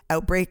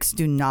outbreaks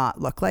do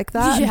not look like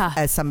that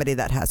as somebody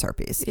that has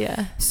herpes.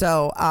 Yeah.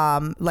 So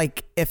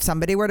if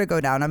somebody were to go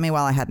down on me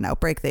while I had an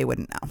outbreak, they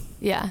wouldn't know.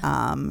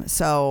 Yeah.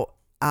 So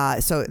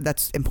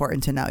that's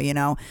important to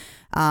know,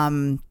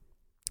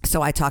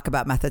 So I talk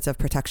about methods of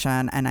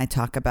protection, and I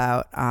talk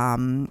about,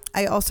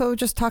 I also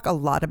just talk a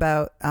lot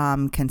about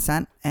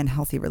consent and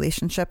healthy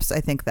relationships. I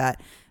think that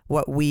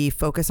what we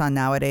focus on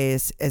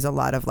nowadays is a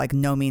lot of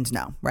no means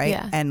no, right?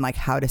 Yeah. And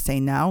how to say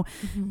no,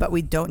 but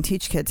we don't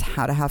teach kids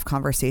how to have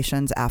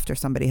conversations after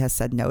somebody has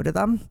said no to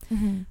them.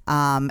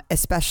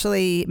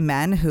 Especially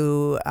men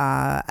who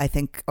I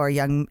think, or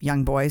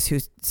young boys who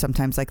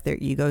sometimes their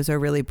egos are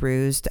really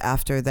bruised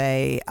after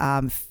they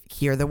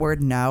hear the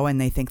word no, and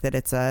they think that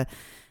it's a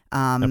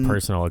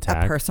personal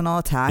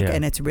attack. Yeah.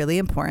 And it's really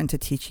important to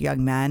teach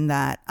young men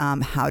that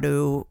how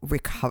to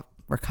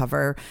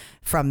recover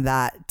from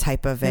that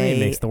type of It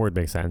makes the word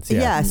make sense.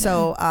 Yeah.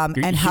 So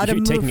and how to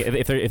move.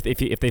 If they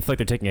feel like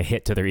they're taking a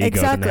hit to their ego,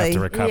 Exactly. then they have to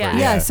recover.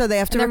 Yeah. So they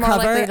have to They're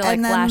recover, more likely to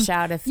and then lash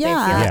out if they feel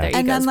like their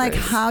and then ego's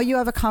bruised. how you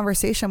have a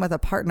conversation with a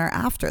partner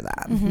after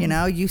that.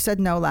 You said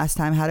no last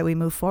time. How do we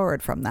move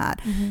forward from that?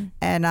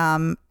 And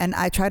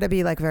I try to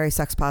be very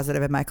sex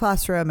positive in my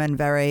classroom, and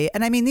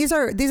I mean these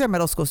are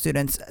middle school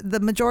students.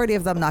 The majority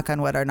of them, knock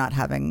on wood, are not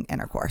having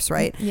intercourse,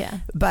 right? Yeah.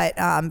 But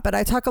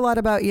I talk a lot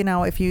about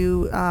if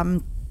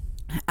you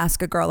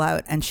ask a girl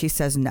out and she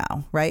says no,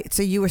 right?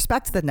 So you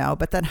respect the no,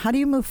 but then how do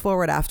you move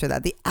forward after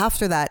that? The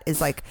after that is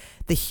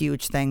the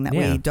huge thing that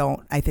we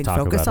don't, I think,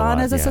 focus on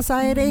as a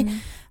society.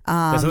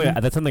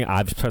 That's something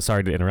I've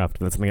sorry to interrupt.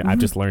 But that's something I've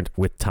just learned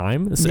with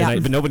time.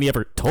 But nobody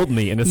ever told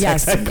me in a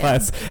sex ed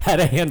class how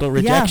to handle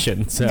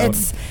rejection. So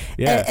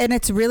and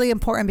it's really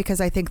important,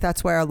 because I think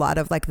that's where a lot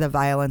of the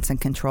violence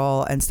and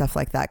control and stuff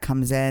like that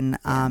comes in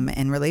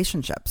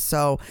relationships.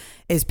 So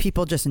is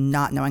people just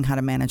not knowing how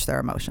to manage their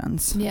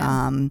emotions.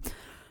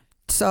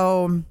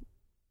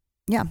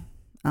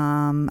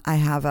 I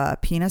have a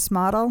penis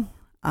model.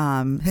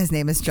 His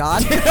name is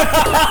John.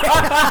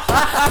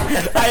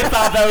 I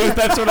thought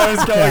that's what I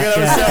was going. I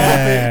was so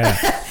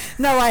happy.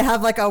 No, I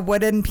have a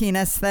wooden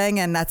penis thing,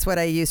 and that's what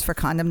I use for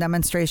condom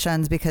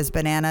demonstrations, because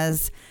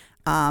bananas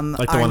the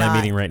one I'm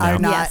eating right now are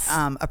not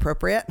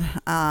appropriate.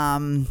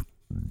 And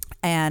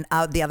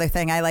the other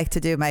thing I like to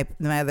do, my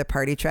other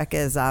party trick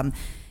is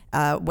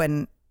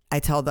when I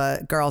tell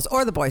the girls,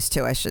 or the boys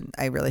too,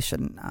 I really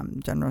shouldn't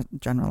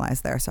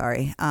generalize there,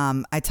 sorry.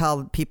 I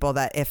tell people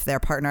that if their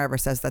partner ever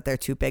says that they're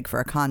too big for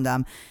a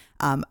condom,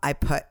 I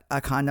put a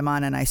condom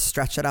on and I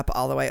stretch it up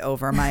all the way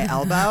over my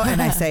elbow,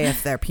 and I say,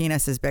 if their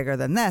penis is bigger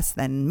than this,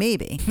 then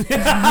maybe.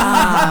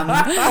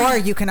 Or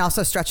you can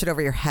also stretch it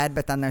over your head,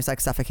 but then there's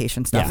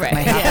suffocation stuff that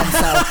might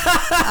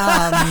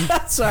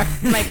happen. So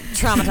Might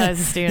traumatize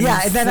the students.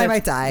 yeah, then I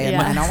might die,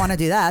 and I don't want to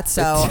do that.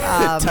 So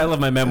the title of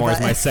my memoir is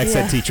 "My Sex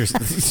Ed Teacher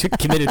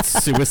Committed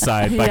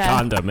Suicide by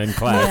Condom in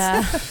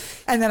Class." Yeah.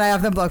 and then I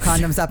have them blow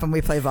condoms up and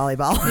we play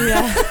volleyball.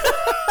 Yeah.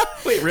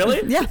 Wait,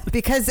 really? Yeah,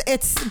 because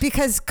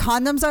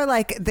condoms are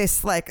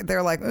this, they're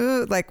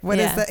ooh, what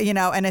is that,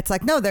 and it's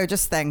no, they're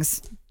just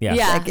things. Yeah.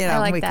 Yeah. I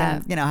like we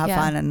that. can, have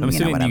fun, and I'm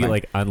assuming whatever. you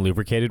get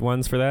unlubricated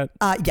ones for that.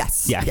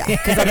 Yes. Yeah.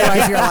 Because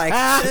otherwise you're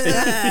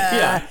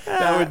Yeah,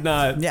 that would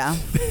not. yeah.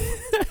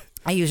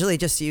 I usually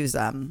just use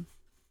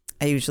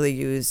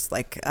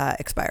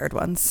expired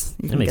ones.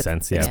 You That makes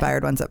sense. Yeah.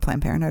 Expired ones at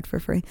Planned Parenthood for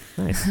free.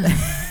 Nice.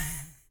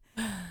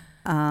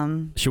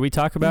 Should we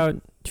talk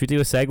about Should we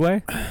do a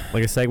segue?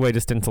 Like a segue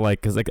just into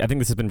like, because like, I think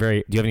this has been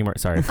very, do you have any more?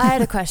 Sorry. I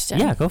had a question.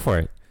 Yeah, go for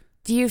it.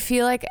 Do you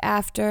feel like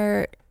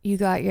after you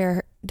got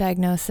your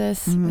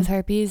diagnosis with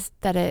herpes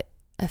that it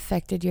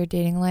affected your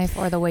dating life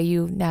or the way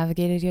you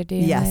navigated your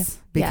dating life? Yes,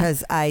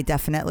 because I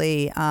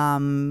definitely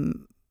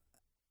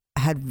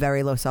had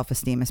very low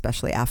self-esteem,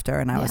 especially after,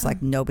 and I was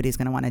like, nobody's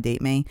going to want to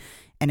date me.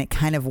 And it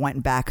kind of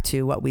went back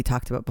to what we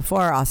talked about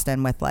before,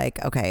 Austin, with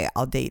like, okay,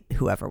 I'll date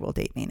whoever will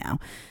date me now.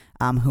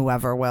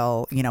 Whoever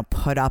will,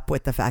 put up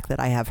with the fact that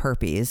I have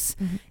herpes,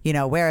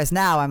 whereas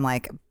now I'm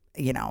like,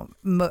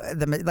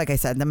 like I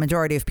said, the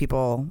majority of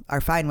people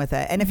are fine with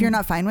it. And if you're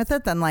not fine with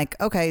it, then like,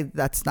 okay,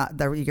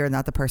 you're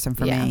not the person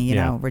for me.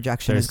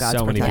 Rejection There's is God's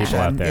so many protection.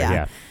 people out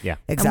there. Yeah.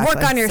 Exactly. And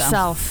work on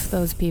yourself,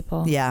 those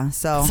people. Yeah.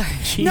 So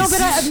Sorry. no,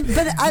 but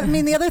I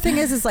mean, the other thing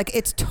is like,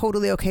 it's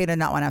totally okay to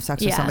not want to have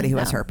sex with somebody who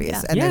has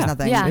herpes, and there's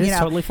nothing. Yeah. It's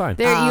totally fine.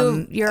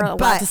 You're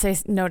allowed to say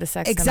no to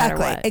sex. Exactly.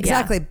 No matter what.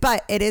 Exactly. Yeah.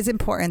 But it is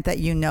important that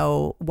you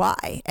know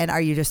why, and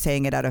are you just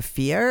saying it out of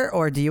fear,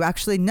 or do you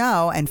actually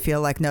know and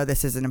feel like, no,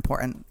 this is an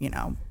important,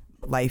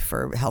 life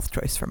or health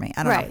choice for me?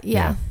 I don't know.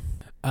 Yeah.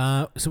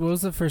 So what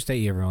was the first date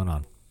you ever went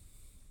on?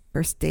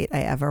 First date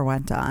I ever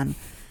went on,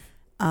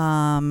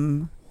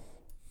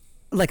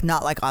 like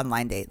not like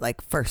online date,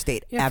 like first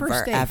date ever.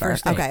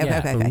 First date. Okay.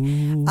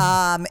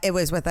 It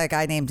was with a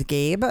guy named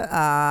Gabe.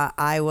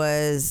 I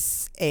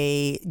was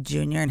a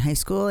junior in high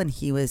school and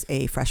he was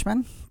a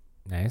freshman.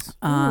 Nice.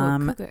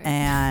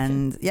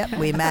 And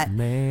we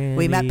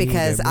met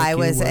because I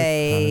was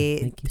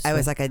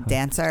like a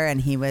dancer and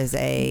he was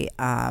like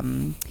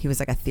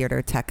a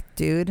theater tech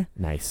dude.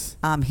 Nice.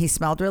 He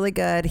smelled really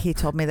good. He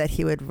told me that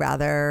he would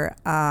rather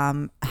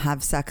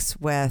have sex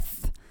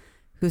with,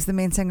 who's the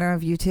main singer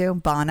of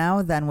U2?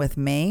 Bono, than with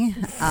me.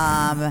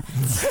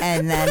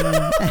 And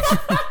then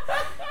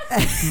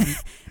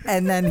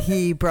and then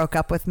he broke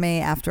up with me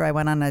after I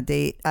went on a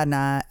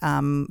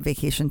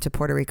vacation to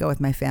Puerto Rico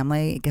with my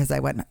family, because I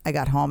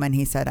got home and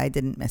he said, I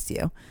didn't miss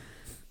you.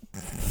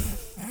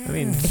 I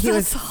mean, he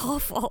was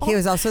awful. He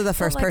was also the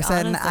first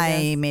person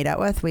I made out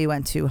with. We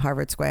went to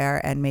Harvard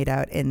Square and made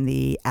out in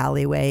the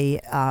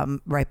alleyway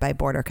right by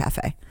Border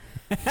Cafe.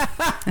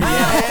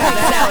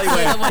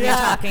 Exactly the one you're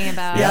talking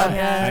about.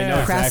 I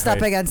know Pressed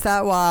exactly. up against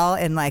that wall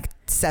in like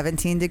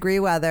 17-degree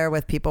weather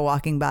with people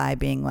walking by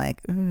being like,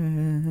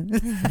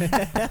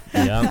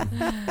 yeah.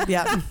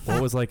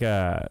 What was like do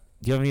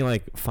you have any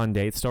like fun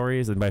date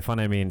stories? And by fun,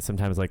 I mean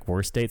sometimes like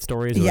worst date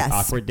stories or like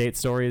awkward date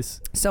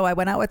stories. So I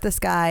went out with this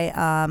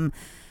guy.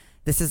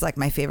 This is like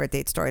my favorite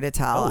date story to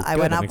tell. I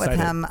went out with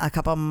him a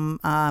couple,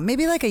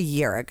 maybe like a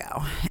year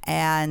ago.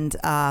 And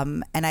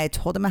I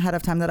told him ahead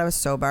of time that I was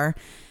sober.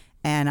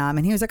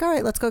 And he was like, all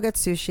right, let's go get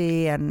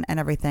sushi and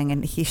everything.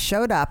 And he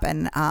showed up,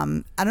 and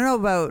I don't know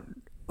about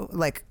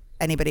like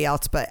anybody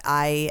else, but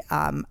I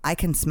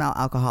can smell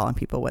alcohol on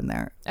people when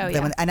they're,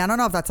 and I don't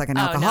know if that's like an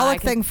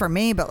alcoholic thing for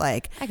me, but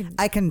like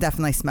I can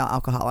definitely smell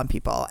alcohol on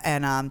people.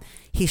 And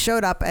he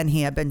showed up and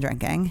he had been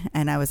drinking,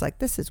 and I was like,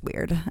 this is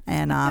weird.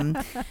 And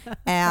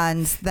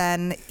and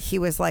then he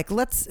was like,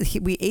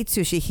 we ate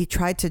sushi. He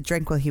tried to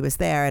drink while he was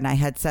there, and I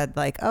had said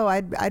like, oh,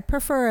 I'd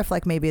prefer if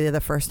like maybe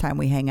the first time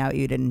we hang out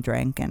you didn't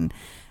drink. And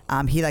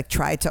he like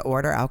tried to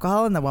order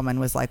alcohol, and the woman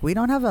was like, we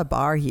don't have a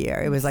bar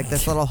here. It was like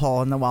this little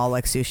hole in the wall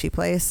like sushi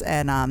place.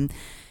 And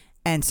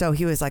so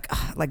he was like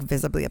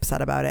visibly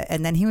upset about it.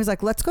 And then he was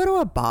like, let's go to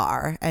a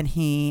bar.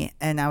 And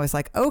I was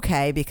like,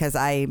 okay, because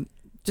I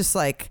just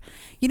like,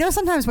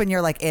 sometimes when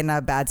you're like in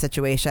a bad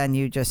situation,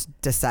 you just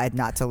decide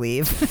not to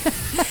leave.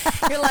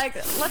 You're like,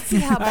 let's see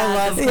how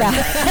bad this is.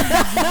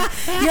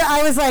 Yeah,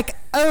 I was like,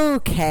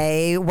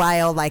 okay,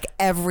 while like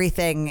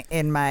everything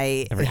in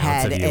my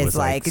head is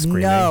like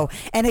no,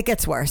 and it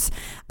gets worse.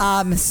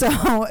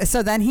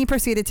 So then he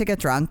proceeded to get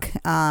drunk.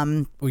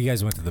 Well, you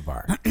guys went to the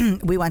bar.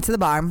 We went to the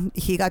bar.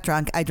 He got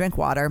drunk. I drank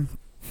water.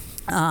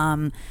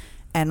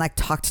 And like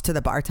talked to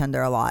the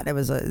bartender a lot. It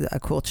was a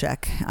cool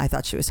chick. I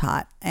thought she was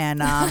hot.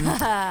 And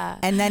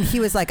and then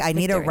he was like, I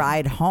need a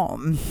ride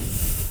home.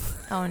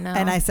 Oh no.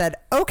 And I said,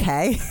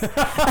 okay.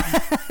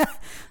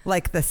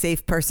 Like the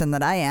safe person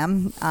that I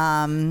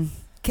am.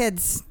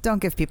 Kids, don't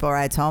give people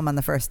rides home on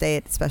the first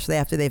date, especially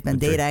after they've been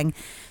dating.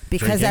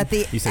 Because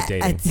you said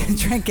dating.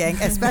 Drinking,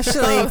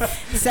 especially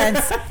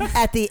since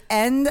at the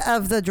end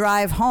of the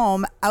drive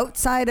home,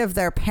 outside of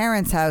their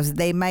parents' house,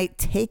 they might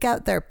take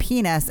out their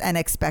penis and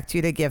expect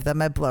you to give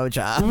them a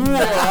blowjob.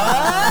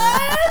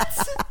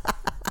 What?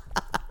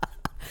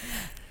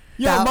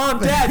 Yeah, Mom,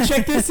 Dad,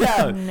 check this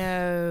out.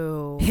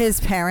 No. His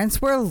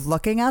parents were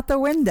looking out the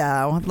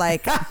window,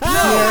 like, No.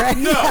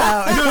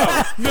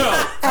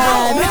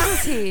 How old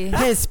is he?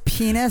 His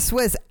penis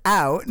was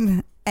out.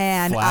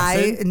 And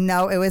Flaccid?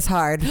 it was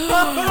hard.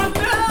 Oh,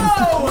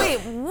 no! Wait,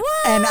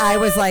 what? And I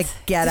was like,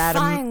 get out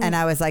of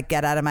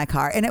my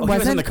car. And it wasn't he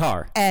was in the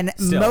car. And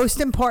Still. most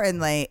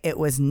importantly, it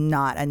was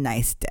not a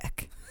nice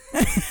dick.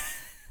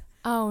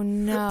 Oh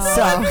no.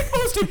 So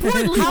Most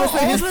importantly, How was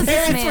that old his was this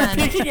parents man?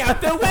 were peeking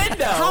out the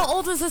window. How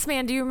old is this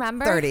man? Do you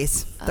remember?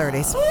 30s.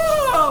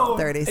 Whoa!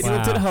 30s. And he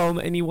went to the home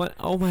and he went,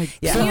 oh my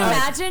Yeah. Can you God.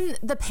 imagine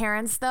the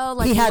parents though?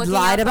 Like He had looking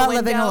lied out the about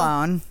living window?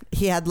 alone.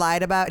 He had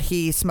lied about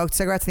he smoked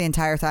cigarettes the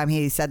entire time.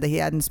 He said that he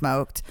hadn't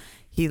smoked.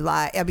 He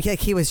lied. I mean,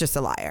 he was just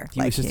a liar.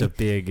 He was just a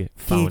big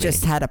phony. He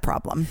just had a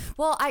problem.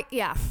 Well,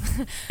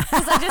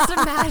 because I just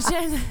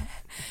imagine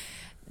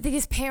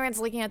these parents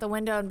looking out the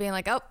window and being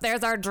like, "Oh,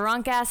 there's our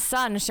drunk ass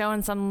son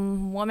showing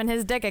some woman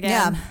his dick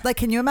again." Yeah. Like,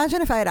 can you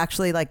imagine if I had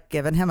actually like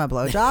given him a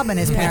blowjob and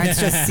his parents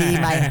just see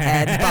my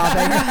head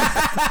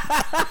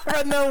bobbing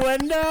From the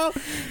window.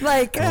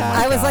 like, my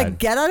I was God. like,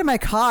 get out of my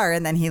car.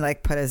 And then he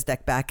like put his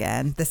dick back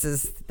in. This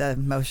is the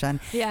motion.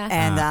 Yeah.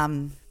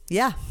 And,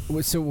 yeah.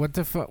 So what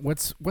the fuck?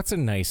 What's a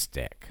nice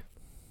dick?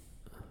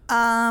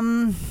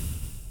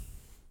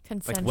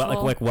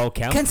 Consensual. Like well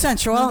kempt.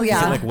 Consensual. Is it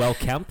Yeah. like well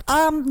kempt?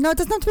 No, it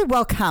doesn't have to be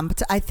well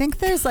kempt. I think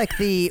there's like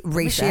the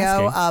ratio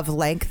asking. of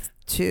length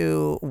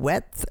to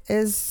width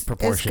is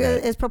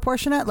Proportionate. Is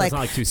proportionate. Like, not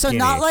like too so skinny.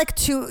 not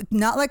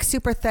like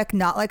super thick,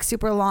 not like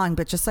super long,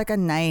 but just like a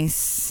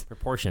nice,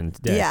 Proportioned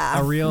dick.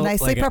 A real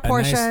nicely like a nice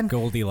proportioned.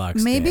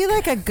 Goldilocks. Maybe dick.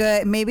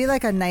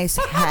 like a nice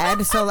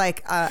head. So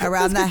like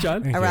around That's good, John.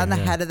 the Thank around you,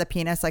 the yeah. head of the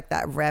penis, like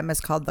that rim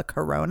is called the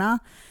corona.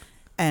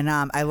 And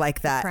I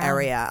like that Crown.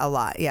 area a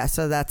lot. Yeah,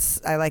 so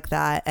I like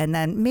that. And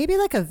then maybe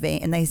like a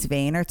nice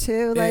vein or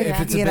two. Like,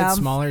 if it's a you bit know.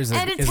 smaller, is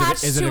and it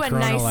attached is it to a a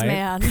Corona nice Light?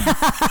 man.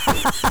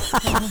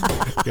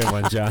 Good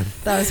one, John.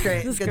 That was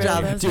great. That's Good great.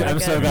 job. That was Dude, really I'm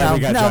so good. glad we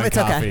got No, John it's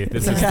coffee. okay.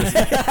 This is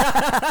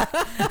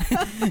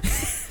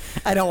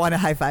I don't want a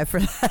high five for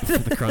that.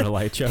 the Corona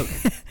Light joke.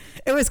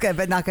 It was good,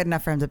 but not good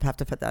enough for him to have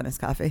to put down his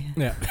coffee.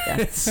 Yeah.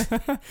 So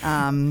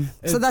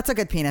that's a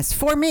good penis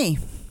for me.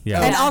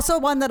 Yeah. And Yeah. also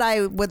one that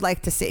I would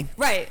like to see.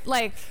 Right.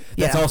 Like,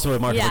 That's Yeah. also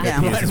remarkable. Yeah.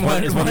 Good penis. It's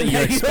one that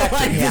you're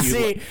expecting. to that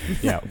see.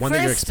 Yeah, one that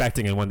you're First-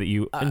 expecting and one that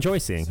you enjoy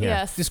seeing. Yeah.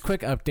 yes. Just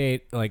quick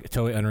update, like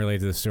totally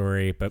unrelated to the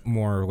story, but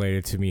more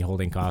related to me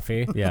holding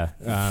coffee. Yeah.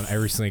 I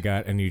recently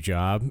got a new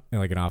job,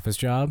 like an office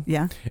job,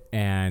 Yeah.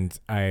 and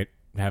I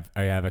have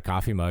a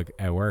coffee mug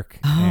at work.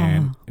 Oh,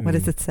 And what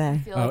does it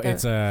say? Feel Oh, like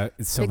it's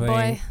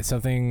boy.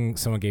 something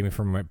someone gave me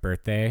for my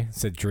birthday.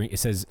 It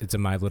says it's a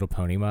My Little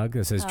Pony mug.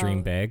 It says Dream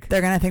Oh. Big.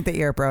 They're gonna think that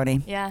you're a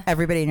brony. Yeah.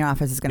 Everybody in your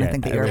office is gonna Yeah,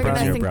 think that you're a They're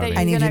everybody gonna brony. knows think you're that a you're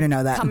I need you gonna to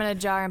know that. come in a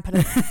jar and put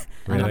it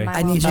Really? on a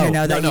I need you to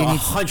know that no, you need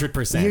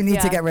 100%. you need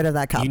Yeah. to get rid of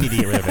that cup. You need to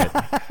get rid of it.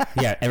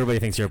 Yeah, everybody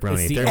thinks you're a brony.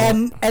 It's the They're-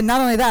 and not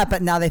only that,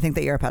 but now they think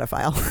that you're a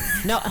pedophile.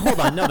 no, hold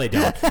on. No, they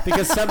don't.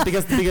 Because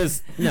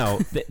no,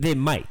 they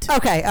might.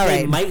 Okay, all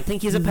They right. might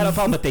think he's a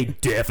pedophile, but they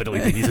definitely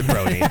think he's a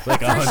brony. Like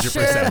For 100%.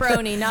 sure,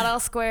 brony. Not all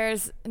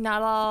squares.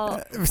 Not all.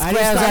 Squares I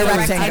are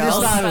just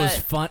rectangles. thought it was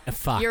but fun.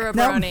 Fuck. You're a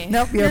Nope, brony.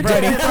 nope, you're a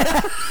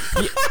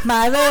brony.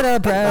 My little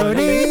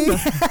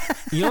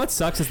brony. You know what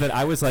sucks is that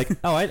I was like,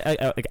 oh, I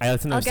I'll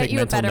sometimes get take you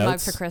a mental better mug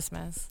notes. for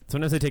Christmas.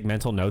 Sometimes I take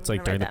mental notes like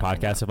I'm during the gonna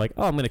write that podcast of like,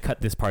 oh, I'm going to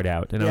cut this part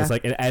out. And I Yeah. was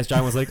like, and as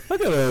John was like, I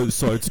got a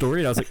side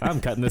story. And I was like,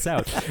 I'm cutting this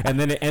out. And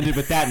then it ended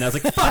with that. And I was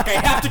like, fuck, I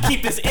have to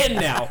keep this in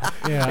now.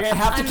 Yeah. Like, I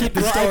have to keep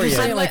the Well, I story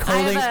just in. say, like I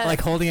have holding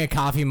a- holding a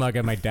coffee mug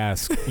at my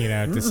desk, you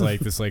know, just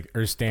like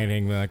or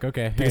standing like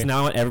okay. Because hey. now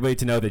I want everybody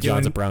to know that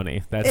John's a Doing-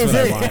 brony. That's Is what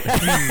I it-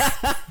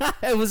 want.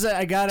 it was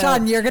I got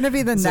John, you're going to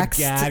be the it's a next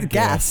gag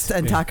guest gift.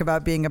 and Yeah. talk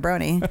about being a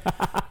brony.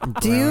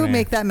 Do you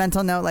make that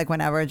mental note like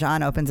whenever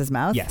John opens his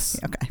mouth? Yes.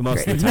 Okay.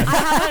 Most great. of the time.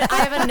 I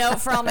have a note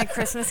for all my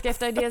Christmas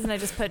gift ideas, and I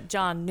just put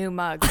John new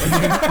mug.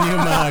 new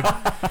mug,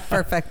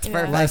 Perfect.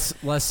 Yeah.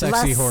 Perfect. less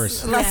sexy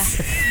horse.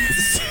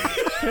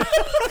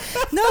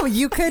 No,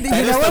 you could.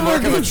 That You is know the what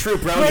mark would of a be? true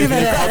brony. Wait a If you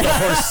minute. call the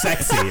horse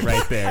sexy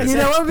right there. You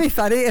know what would be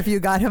funny if you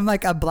got him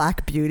like a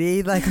Black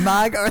Beauty like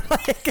mug or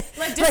like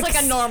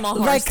Like a normal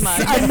horse like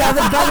mug.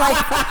 another, but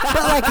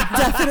like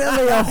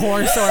definitely a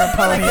horse or a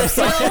pony. or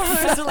Still something.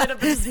 horse related,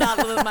 but just not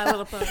My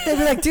Little Pony. They'd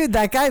be like, dude,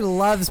 that guy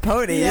loves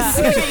ponies. Yeah.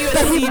 We'll get you a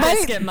But he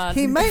Seabiscuit mug.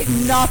 he might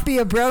not be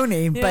a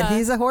brony, but Yeah.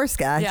 he's a horse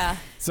guy. Yeah.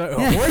 So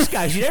horse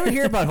guys, you never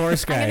hear about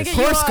horse I'm gonna guys. get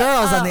you Horse a,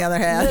 girls, on the other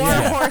hand. War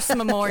Yeah. horse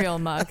memorial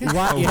mug.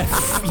 Why,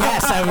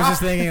 yes, I was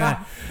just thinking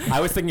that. I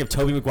was thinking of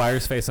Toby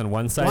Maguire's face on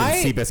one side Why-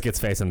 and Seabiscuit's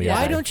face on the Yeah.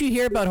 other. Why don't you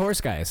hear about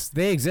horse guys?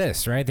 They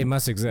exist, right? They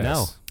must exist.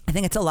 No. I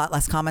think it's a lot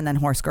less common than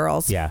horse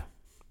girls. Yeah.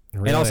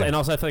 Really? And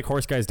also, I feel like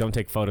horse guys don't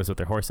take photos with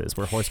their horses,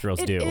 where horse girls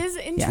It do. is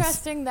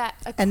interesting that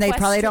And they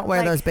probably don't wear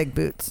like, those big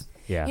boots.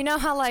 Yeah. You know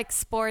how like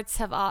sports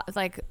have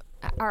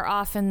are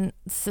often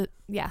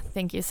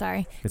thank you,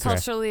 sorry, It's okay.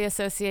 culturally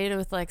associated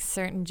with like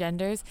certain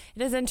genders.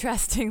 It is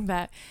interesting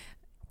that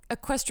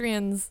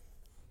equestrians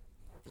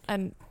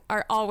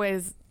are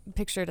always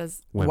pictured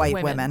as Women.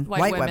 White women.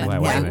 white women,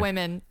 White white women.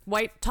 women,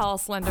 white tall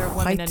slender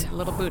women White in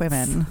little boots.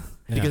 women.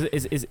 Yeah. Because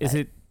is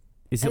it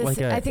It's- like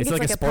a I think is it it's like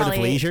a like a sport of poly-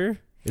 leisure?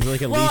 Is it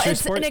like a Well, leisure it's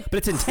sport? an But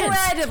it's intense.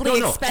 incredibly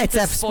No, expensive It's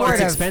a sport. sport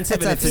It's of expensive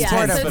it's and a it's Yeah,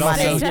 sport intense, of so but also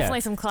there's money.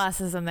 definitely some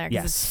classes in there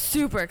because Yes. it's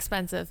super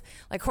expensive.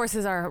 Like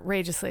horses are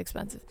outrageously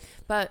expensive,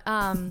 but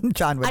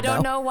John would I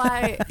don't know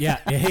why. Yeah.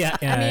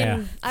 I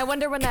mean, I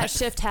wonder when that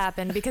shift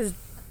happened because,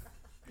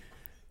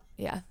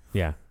 yeah.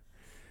 Yeah.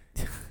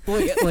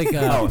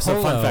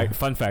 So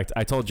fun fact.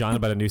 I told John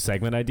about a new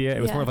segment idea.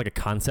 It was more of like a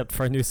concept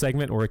for a new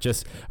segment where it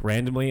just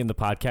randomly in the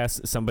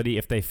podcast, somebody,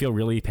 if they feel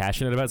really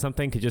passionate about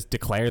something, could just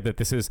declare that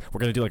we're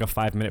going to do like a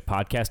 5-minute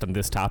podcast on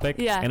this topic.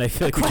 Yeah. And I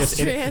feel like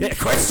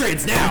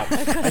equestrians now.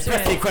 I press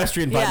the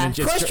equestrian button and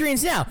just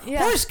Equestrians now.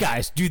 Yeah. Horse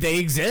guys, do they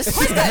exist?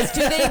 Horse guys,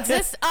 do they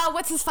exist?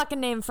 What's his fucking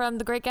name from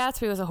The Great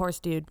Gatsby? Was a horse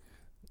dude.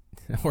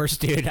 Horse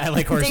dude. I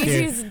like horse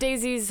dude.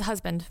 Daisy's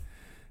husband.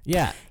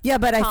 Yeah. Yeah,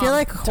 but I feel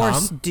like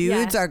horse Tom?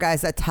 dudes are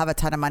guys that have a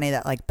ton of money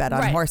that like bet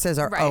on Right, horses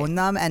or right. own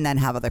them and then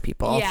have other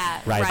people.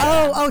 Yeah. Right.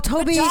 Oh,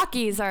 Toby. But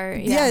jockeys are.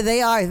 Yeah,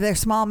 they are. They're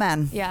small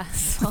men. Yeah,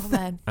 small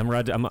men. I'm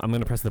going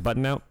to press the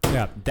button now.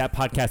 Yeah. That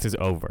podcast is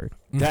over.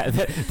 That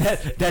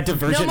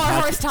divergent. No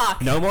more horse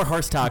talk. No more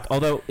horse talk.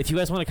 Although, if you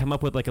guys want to come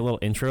up with like a little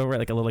intro, right,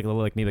 like a little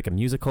like maybe like a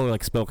musical or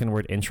like spoken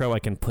word intro, I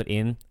can cut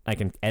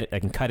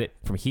it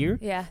from here.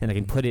 Yeah. And I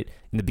can put it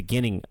in the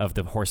beginning of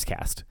the horse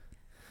cast.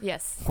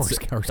 Yes. Horse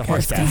cast.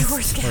 Horse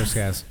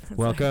cast.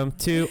 Welcome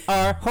to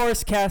our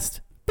horse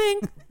cast.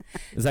 Bing.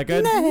 Is that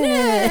good? All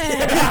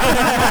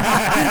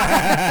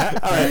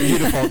right,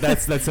 beautiful.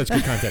 That's such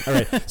good content. All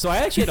right, so I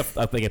actually had a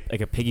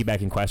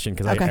piggybacking question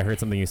because I heard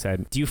something you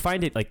said. Do you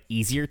find it like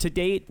easier to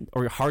date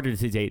or harder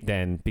to date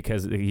then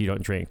because you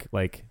don't drink?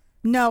 Like,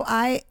 No,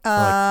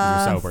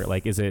 you're sober.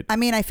 Like, is it? I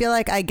mean, I feel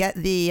like I get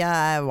the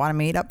want to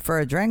meet up for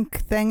a drink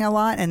thing a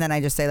lot, and then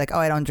I just say like, oh,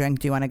 I don't drink.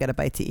 Do you want to get a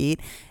bite to eat?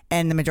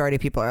 And the majority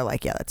of people are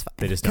like, yeah, that's fine.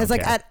 They just don't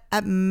like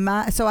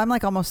care. so I'm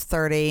like almost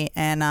 30,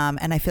 and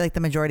I feel like the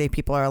majority of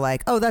people are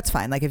like, oh, that's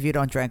fine. Like if you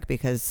don't drink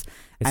because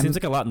it seems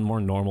like a lot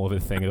more normal of a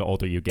thing the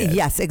older you get.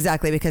 Yes,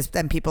 exactly. Because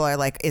then people are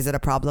like, is it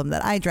a problem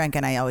that I drank?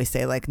 And I always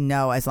say like,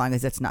 no, as long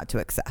as it's not to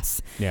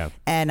excess. Yeah.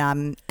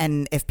 And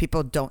if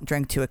people don't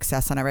drink to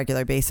excess on a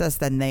regular basis,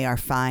 then they are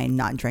fine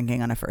not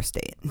drinking on a first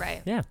date.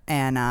 Right. Yeah.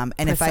 And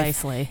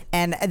Precisely.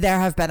 and there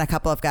have been a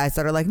couple of guys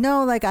that are like,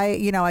 no, like I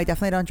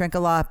definitely don't drink a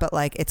lot, but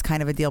like it's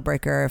kind of a deal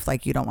breaker if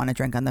like you don't want to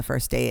drink on the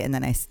first date. And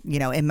then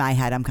in my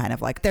head, I'm kind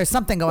of like, there's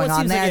something going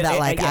on there I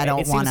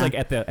don't want to. It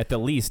seems like at the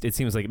least, it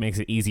seems like it makes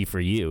it easy for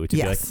you to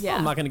be like, Yes. oh,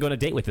 I'm not going to go on a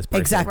date with this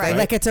person. Exactly. Right?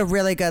 Like it's a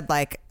really good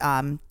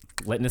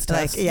litmus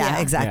test. yeah,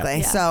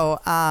 exactly. Yeah. So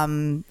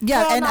Well,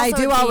 and I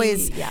do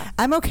always yeah.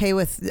 I'm okay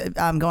with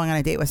going on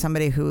a date with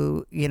somebody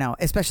who,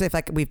 especially if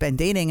like we've been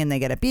dating and they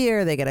get a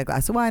beer, they get a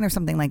glass of wine or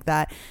something like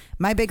that.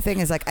 My big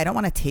thing is like I don't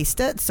want to taste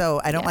it, so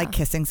I don't like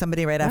kissing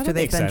somebody right after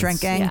they've been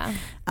drinking.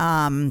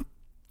 Yeah.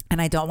 And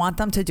I don't want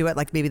them to do it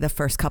like maybe the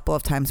first couple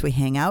of times we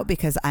hang out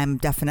because I'm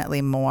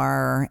definitely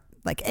more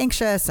like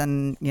anxious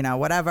and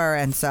whatever,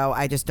 and so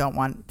I just don't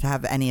want to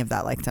have any of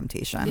that like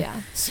temptation. Yeah.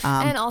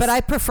 And also, but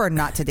I prefer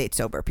not to date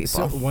sober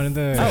people. So one of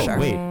the sure.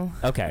 Wait.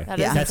 Okay. That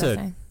is That's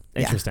interesting.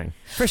 interesting.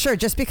 For sure,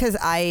 just because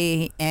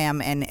I am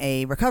in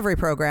a recovery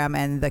program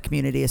and the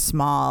community is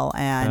small,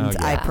 and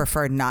I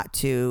prefer not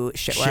to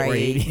shit where I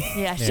eat.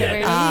 Yeah, shit where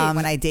you eat.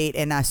 When I date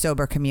in a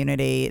sober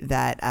community,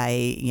 that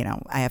I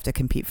have to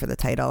compete for the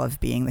title of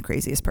being the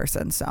craziest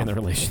person. So In the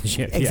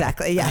relationship.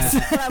 exactly, yes.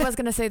 What I was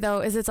gonna say though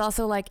is it's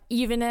also like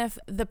even if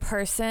the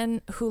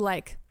person who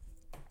like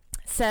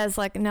says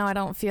like no, I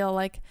don't feel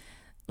like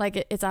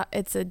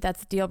that's a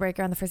deal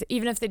breaker on the first,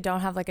 even if they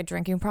don't have like a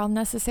drinking problem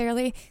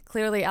necessarily,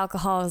 clearly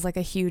alcohol is like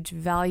a huge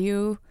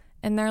value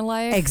in their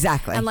life.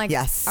 Exactly. And like,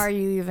 yes. are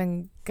you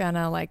even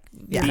gonna like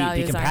Be values aren't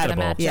gonna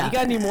compatible. match Yeah. up?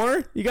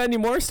 You got any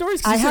more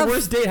stories? 'Cause I you said have-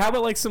 worst date. How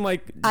about like some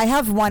like? I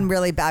have one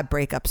really bad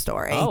breakup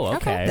story. Oh,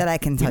 okay. That I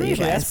can tell We you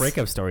usually guys. ask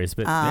breakup stories,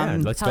 but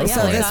let's hell go yeah, for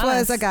So it. let's this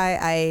was a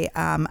guy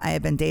I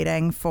had been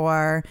dating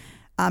for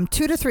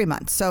 2 to 3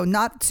 months, so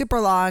not super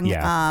long.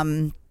 Yeah.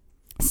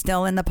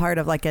 Still in the part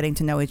of like getting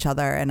to know each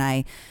other, and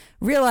I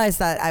realized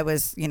that I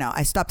was,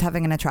 I stopped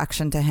having an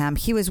attraction to him.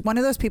 He was one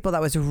of those people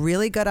that was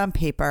really good on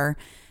paper,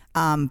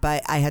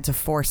 but I had to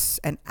force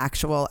an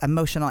actual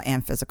emotional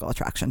and physical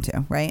attraction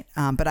to, right?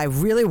 But I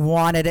really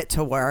wanted it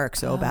to work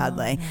so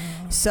badly.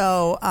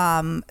 So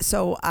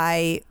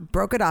I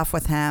broke it off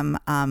with him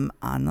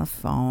on the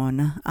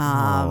phone.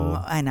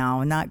 I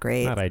know, not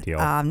great. Not ideal.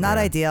 Not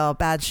ideal.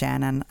 Bad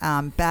Shannon.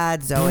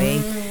 Bad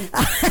Zoe.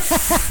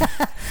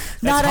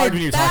 That's hard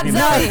when you're talking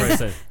about that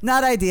person.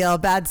 Not ideal.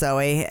 Bad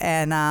Zoe.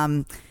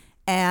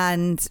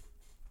 And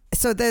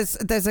so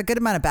there's a good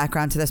amount of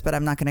background to this, but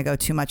I'm not going to go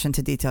too much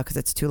into detail because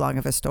it's too long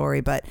of a story.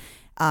 But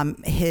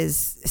his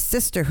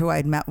sister, who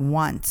I'd met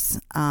once,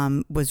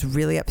 was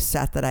really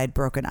upset that I'd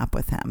broken up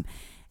with him.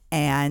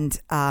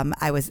 And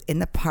I was in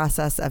the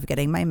process of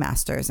getting my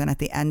master's. And at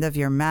the end of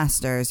your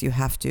master's, you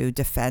have to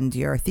defend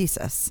your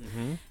thesis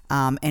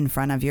in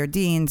front of your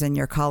deans and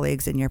your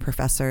colleagues and your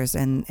professors.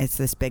 And it's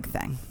this big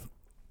thing.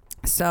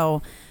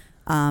 So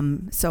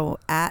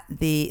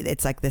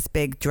it's like this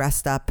big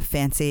dressed up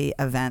fancy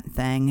event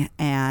thing.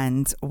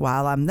 And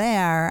while I'm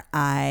there,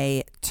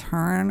 I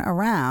turn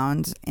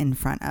around in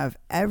front of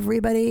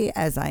everybody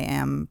as I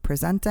am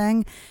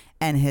presenting,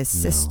 and his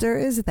sister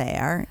is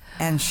there,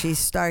 and she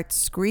starts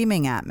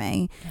screaming at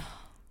me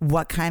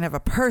what kind of a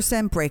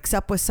person breaks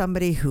up with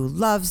somebody who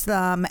loves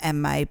them,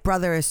 and my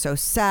brother is so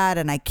sad,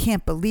 and I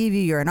can't believe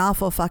you, you're an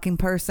awful fucking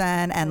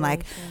person, and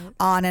like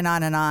on and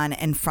on and on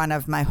in front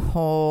of my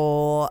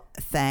whole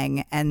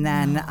thing. And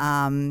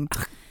then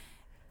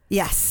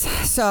yes,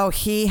 so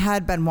he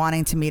had been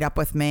wanting to meet up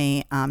with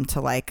me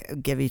to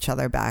like give each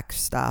other back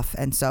stuff,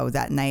 and so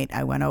that night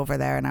I went over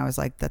there and I was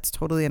like, that's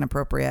totally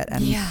inappropriate,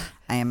 and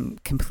I am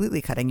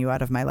completely cutting you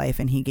out of my life.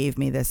 And he gave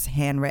me this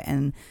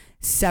handwritten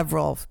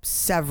several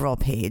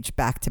page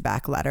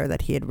back-to-back letter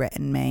that he had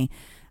written me,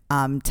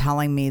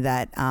 telling me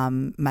that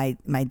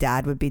my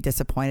dad would be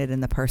disappointed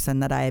in the person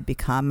that I had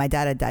become. My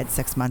dad had died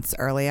 6 months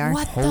earlier.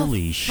 What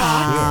Holy shit.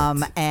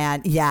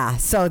 And yeah,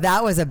 so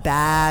that was a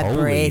bad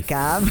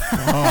breakup.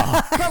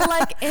 But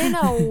like in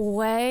a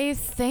way,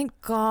 thank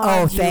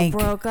God you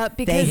broke up,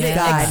 because it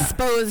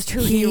exposed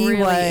who he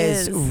really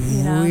is. He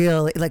was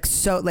really like,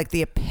 so like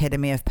the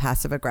epitome of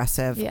passive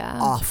aggressive,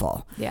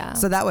 awful. Yeah.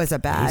 So that was a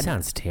bad. He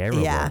sounds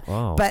terrible. Yeah.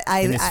 Oh. But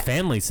and his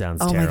family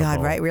sounds terrible. Oh my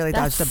God, right? Really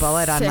dodged a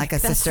bullet on like a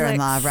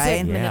sister-in-law,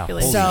 right? Yeah.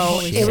 So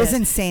it was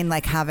insane,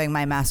 like having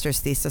my master's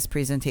thesis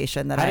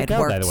presentation that I had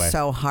worked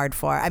so hard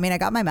for. I mean, I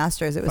got my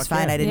master's. It was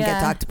fine. I didn't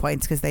get docked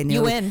points because they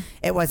knew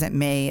it wasn't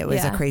me. It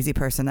was a crazy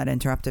person that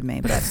interrupted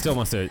me. But still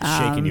must have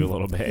shaken you a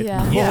little bit.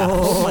 Yeah.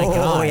 Oh my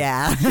God.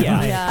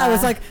 Yeah. I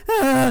was like,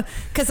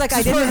 because like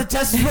I didn't.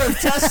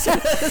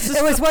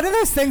 It was one of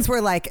those things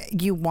where like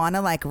you want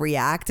to like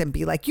react and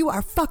be like, you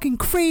are fucking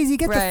crazy.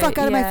 Get the fuck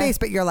out of my face.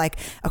 But you're like,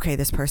 okay,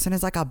 this person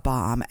is like a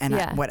bomb, and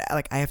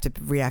I have to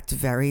react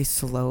very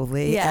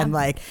slowly and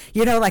like,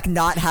 you know, like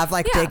not have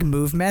like big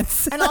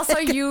movements. And also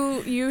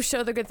you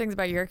show the good things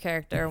about your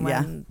character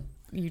when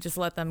you just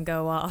let them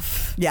go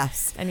off.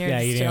 Yes. And you're you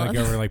just didn't chilling.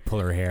 go over like pull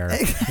her hair.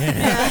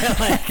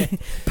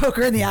 Poke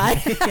her in the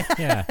eye.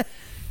 Yeah.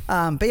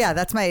 But yeah,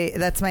 that's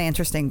my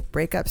interesting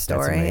breakup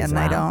story. And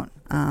I don't.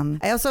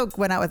 I also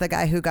went out with a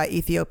guy who got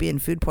Ethiopian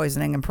food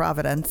poisoning in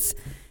Providence,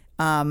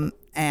 and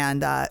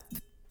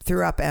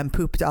threw up and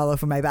pooped all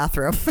over my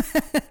bathroom.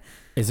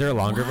 Is there a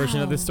longer version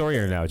of this story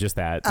or no? Just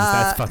that.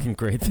 That's fucking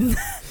great.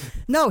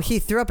 No, he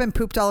threw up and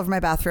pooped all over my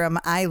bathroom.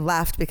 I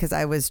left because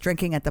I was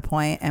drinking at the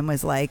point and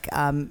was like,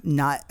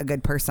 not a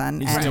good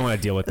person. You just didn't want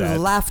to deal with that.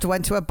 Left,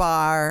 went to a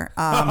bar,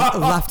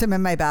 left him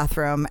in my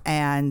bathroom,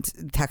 and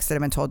texted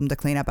him and told him to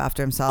clean up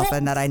after himself,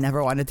 and that I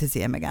never wanted to see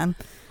him again.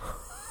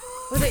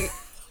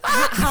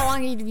 How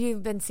long have you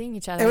been seeing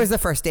each other? It was the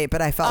first date,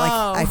 but I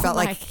felt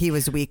like he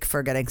was weak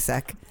for getting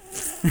sick.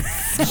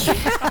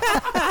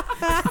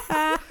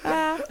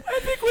 I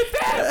think with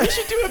that, we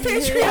should do a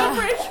Patreon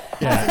break.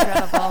 That's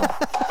incredible.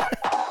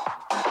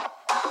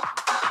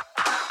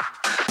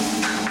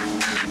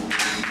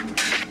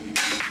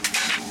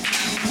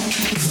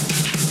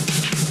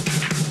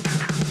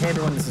 Hey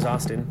everyone, this is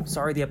Austin.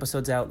 Sorry the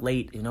episode's out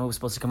late. You know, it was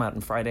supposed to come out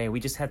on Friday. We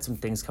just had some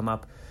things come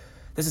up.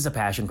 This is a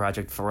passion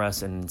project for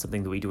us and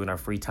something that we do in our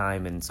free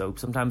time, and so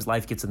sometimes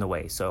life gets in the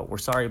way. So we're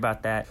sorry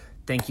about that.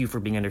 Thank you for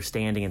being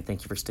understanding, and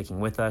thank you for sticking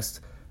with us.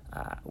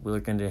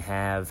 We're going to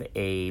have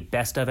a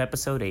best of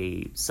episode,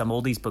 a Some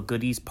Oldies But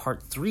Goodies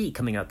Part 3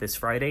 coming out this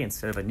Friday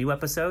instead of a new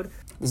episode.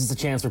 This is a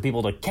chance for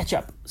people to catch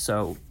up.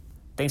 So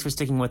thanks for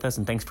sticking with us,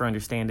 and thanks for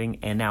understanding.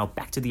 And now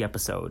back to the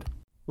episode.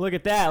 Look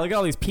at that. Look at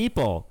all these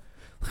people.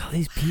 Look at all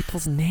these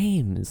people's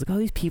names. Look at all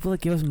these people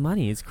that give us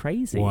money. It's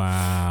crazy.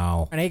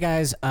 Wow. And hey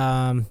guys,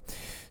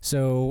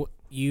 so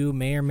you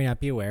may or may not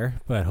be aware,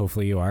 but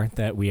hopefully you are,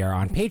 that we are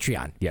on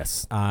Patreon.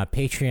 Yes.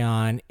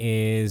 Patreon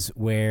is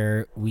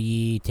where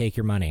we take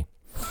your money.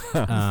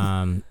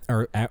 And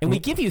we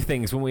give you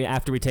things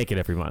after we take it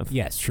every month.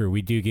 Yes, true.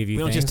 We do give you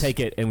We things. don't just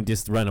take it and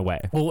just run away.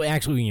 Well,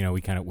 actually, you know,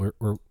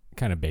 we're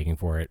kind of begging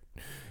for it.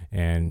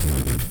 And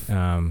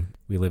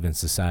we live in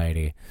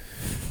society.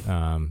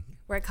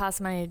 Where it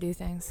costs money to do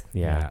things.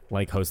 Yeah,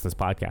 like host this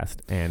podcast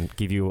and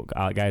give you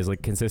guys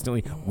like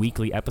consistently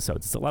weekly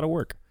episodes. It's a lot of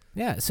work.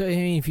 Yeah, so I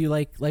mean, if you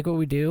like what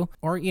we do,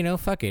 or you know,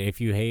 fuck it,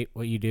 if you hate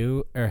what you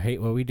do or hate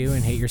what we do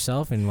and hate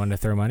yourself and want to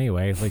throw money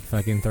away, like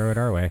fucking throw it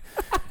our way.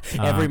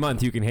 Every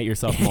month you can hate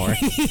yourself more.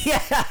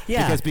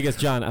 Yeah. Because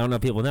John, I don't know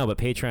if people know, but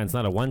Patreon's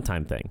not a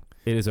one-time thing.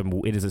 It is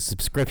a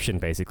subscription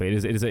basically.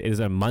 It is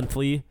a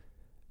monthly.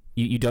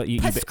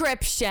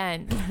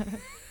 Prescription.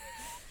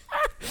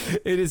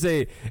 It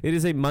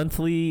is a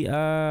monthly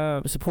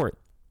support.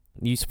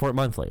 You support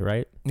monthly,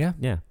 right? Yeah.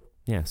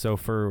 Yeah. So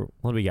for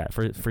what do we got?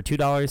 For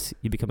 $2,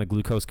 you become a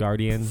glucose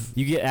guardian.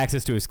 You get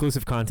access to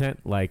exclusive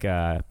content like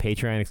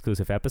Patreon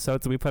exclusive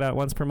episodes that we put out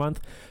once per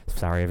month.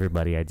 Sorry,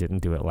 everybody, I didn't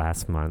do it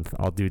last month.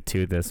 I'll do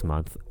 2 this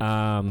month.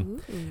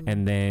 And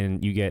then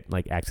you get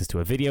like access to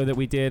a video that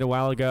we did a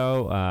while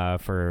ago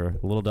for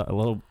a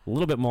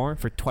little bit more,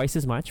 for twice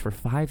as much, for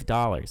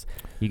 $5.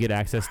 You get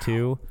access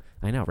to.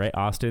 I know, right?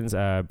 Austin's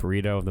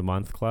Burrito of the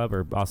Month Club,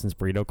 or Austin's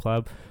Burrito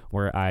Club,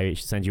 where I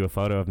send you a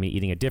photo of me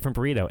eating a different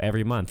burrito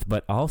every month.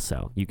 But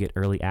also, you get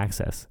early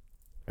access.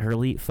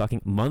 You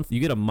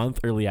get a month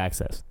early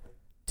access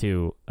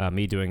to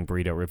me doing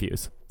burrito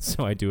reviews.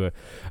 So I do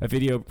a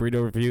video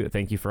burrito review.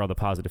 Thank you for all the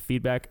positive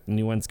feedback.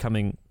 New one's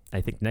coming,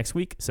 I think, next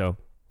week. So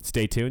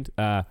stay tuned.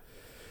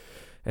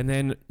 And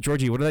then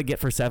Georgie, what did I get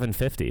for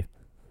 $7.50?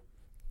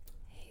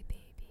 Hey,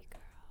 baby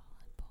girl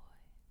and boy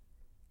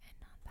and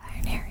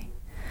non-binary.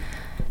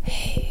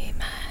 Hey,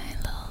 my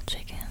little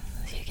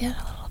chickens, you get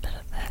a little bit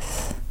of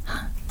this,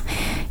 huh?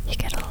 You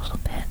get a little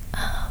bit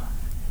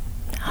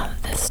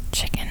of this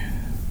chicken.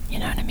 You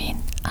know what I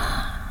mean?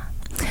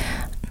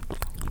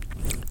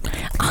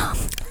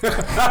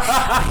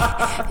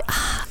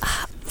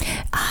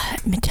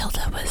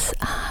 Matilda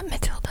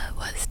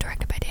was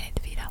directed by Danny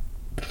DeVito.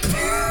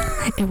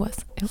 It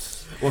was.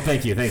 Well,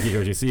 thank you,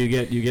 Georgie. So you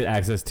get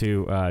access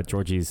to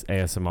Georgie's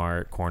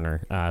ASMR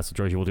corner. So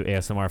Georgie will do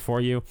ASMR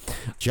for you.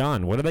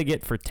 John, what did I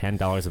get for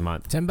 $10 a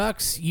month?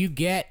 $10, you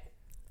get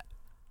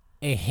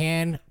a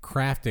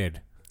handcrafted,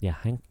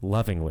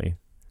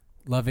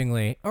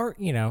 Lovingly or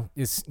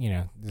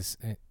this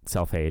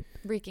self-hate.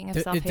 Reeking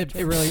of self-hatred.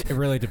 it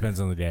really depends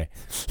on the day.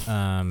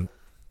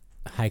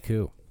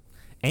 Haiku.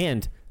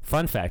 And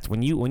fun fact: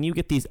 when you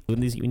get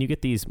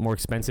these more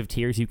expensive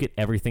tiers, you get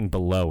everything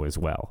below as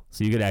well.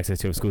 So you get access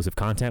to exclusive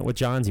content with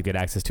John's. You get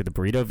access to the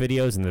burrito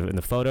videos and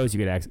the photos.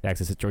 You get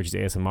access to Georgie's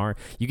ASMR.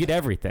 You get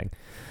everything.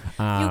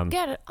 You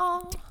get it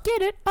all.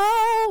 Get it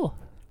all.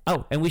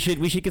 Oh, and we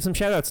should give some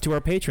shout outs to our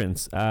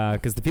patrons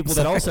because the people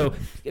that also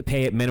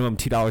pay at minimum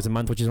 $2 a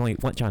month, which is only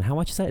what, John? How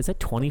much is that? Is that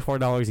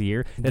 $24 a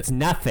year? That's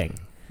nothing.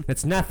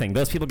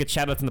 Those people get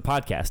shout outs in the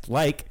podcast,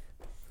 like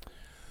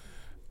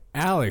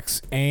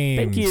Alex,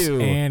 Ames, Thank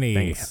you. Annie,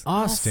 Thanks.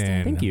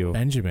 Austin, Thank you.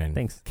 Benjamin,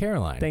 Thanks.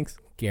 Caroline, Thanks.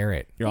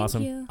 Garrett, You're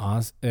awesome. You.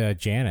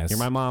 Janice, You're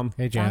my mom.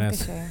 Hey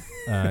Janice,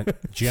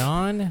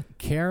 John,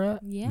 Kara,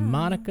 Yeah.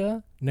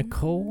 Monica,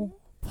 Nicole,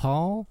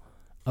 Paul,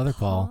 other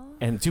Paul,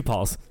 And two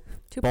Pauls.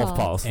 Two Both Pauls.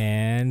 Pauls.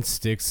 and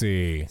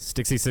Stixie.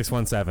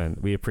 Stixie617.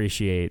 We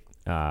appreciate.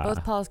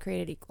 Both Pauls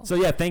created equal. So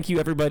yeah, thank you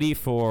everybody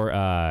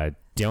for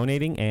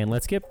donating, and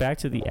let's get back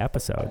to the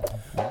episode.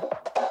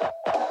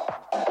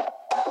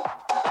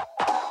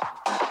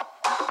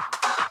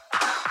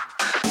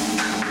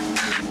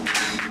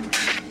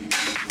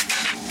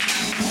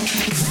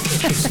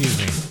 Excuse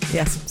me.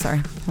 Yes,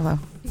 sorry. Hello,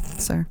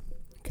 sir.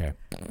 Okay.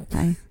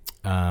 Hi.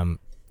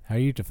 How do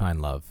you define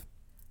love?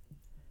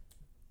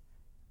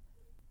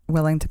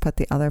 Willing to put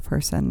the other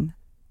person's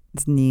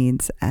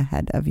needs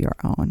ahead of your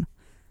own.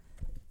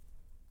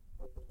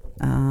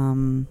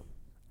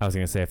 I was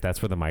gonna say, if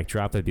that's where the mic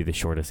dropped, that'd be the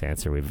shortest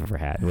answer we've ever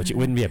had. Which it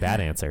wouldn't be a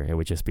bad answer. It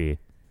would just be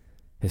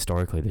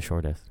historically the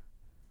shortest.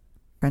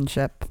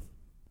 Friendship.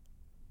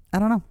 I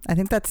don't know. I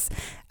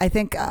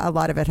think a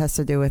lot of it has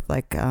to do with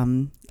like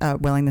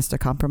willingness to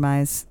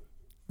compromise,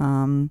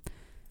 a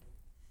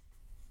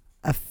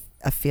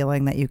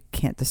feeling that you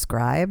can't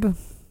describe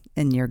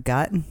in your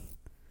gut,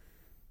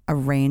 a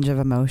range of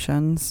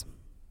emotions.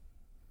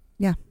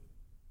 Yeah.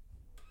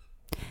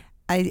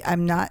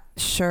 I'm not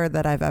sure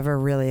that I've ever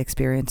really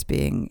experienced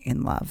being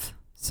in love.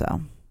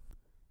 So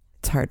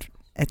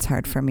it's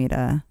hard for me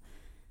to,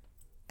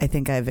 I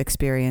think I've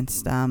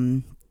experienced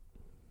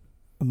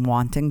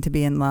wanting to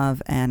be in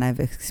love, and I've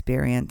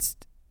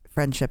experienced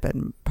friendship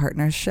and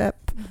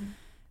partnership,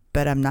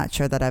 but I'm not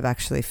sure that I've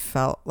actually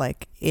felt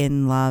like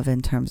in love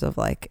in terms of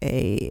like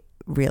a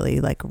really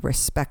like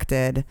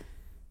respected,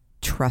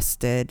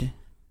 trusted,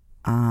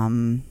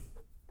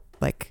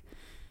 like,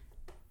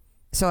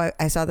 so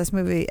I saw this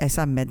movie, I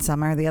saw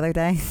Midsommar the other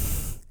day.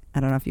 I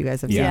don't know if you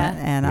guys have seen it.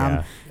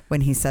 And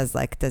when he says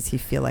like, does he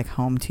feel like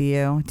home to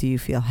you? Do you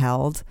feel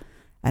held?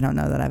 I don't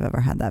know that I've ever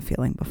had that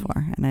feeling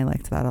before, and I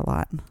liked that a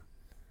lot.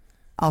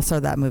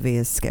 Also, that movie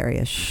is scary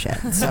as shit.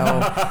 So,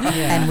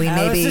 and we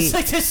maybe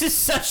this is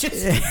such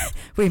a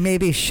we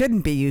maybe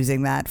shouldn't be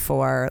using that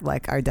for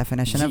like our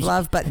definition of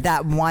love, but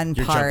that one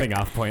Your part, jumping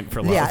off point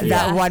for love. yeah,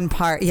 that one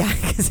part,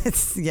 because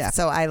it's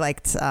So I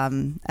liked. I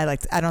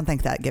don't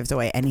think that gives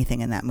away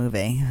anything in that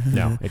movie.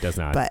 No, it does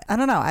not. But I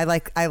don't know. I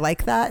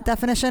like that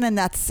definition, and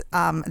that's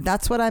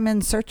what I'm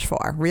in search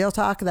for. Real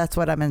talk. That's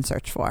what I'm in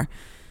search for.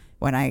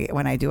 When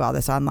I do all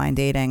this online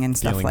dating and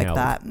stuff Feeling like held.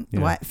 that.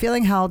 Yeah.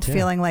 Feeling held,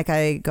 feeling like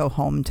I go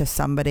home to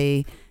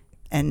somebody,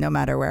 and no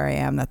matter where I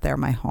am, that they're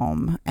my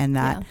home, and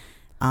that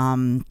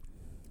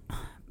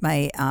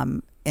my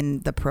in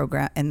the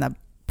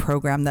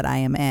program that I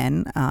am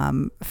in,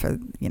 for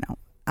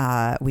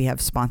we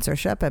have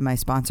sponsorship, and my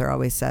sponsor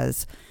always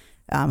says,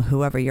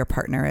 whoever your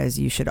partner is,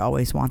 you should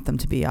always want them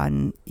to be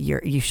on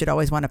you should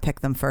always want to pick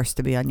them first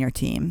to be on your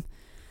team.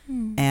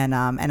 And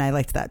I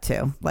liked that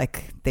too.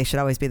 Like, they should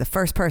always be the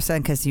first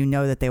person, because you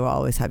know that they will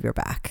always have your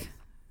back.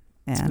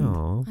 And Aw.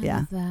 I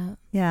love that.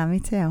 yeah, me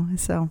too.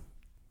 So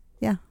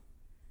yeah,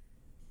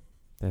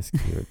 That's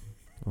cute.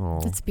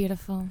 Oh, That's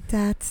beautiful.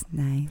 that's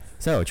nice.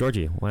 so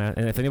Georgie,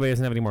 and if anybody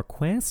doesn't have any more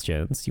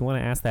questions, you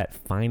want to ask that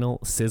final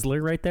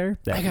sizzler right there?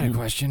 I got a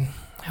question.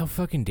 How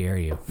fucking dare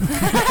you?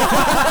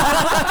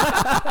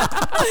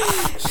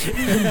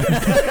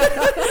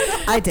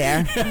 I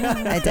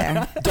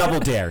dare. Double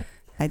dare.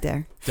 I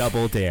dare.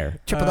 Double dare.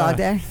 Triple dog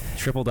dare.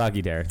 Triple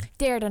doggy dare.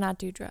 Dare to not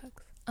do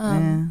drugs.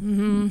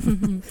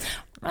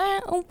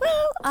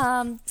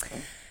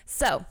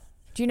 So,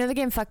 do you know the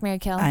game Fuck, Marry,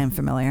 Kill? I am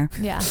familiar.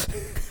 Yeah.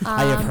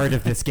 I have heard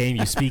of this game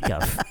you speak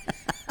of.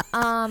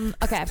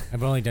 Okay.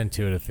 I've only done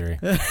 2 out of 3.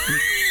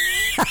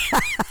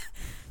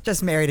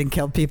 Just married and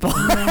killed people.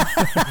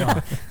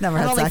 Never I've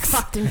had only sex.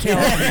 fucked and killed.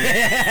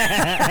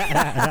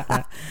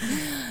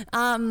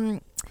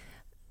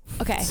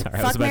 Okay. Sorry,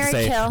 I Fuck, marry,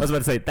 I kill. was about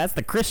to say that's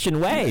the Christian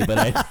way, but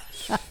I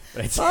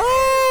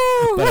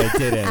Oh! but I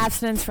didn't.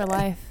 Abstinence for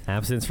life.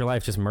 Abstinence for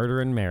life, just murder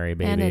and marry,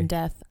 baby. And in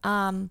death.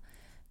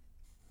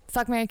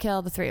 Fuck, marry,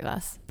 kill, the 3 of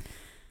us.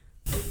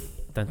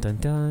 Dun, dun,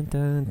 dun,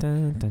 dun,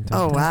 dun, dun,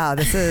 Oh dun. wow,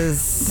 this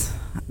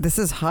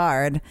is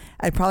hard.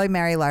 I'd probably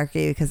marry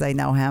Larky because I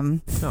know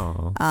him.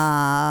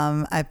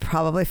 Aw. I'd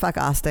probably fuck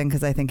Austin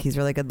because I think he's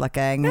really good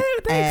looking,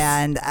 thanks.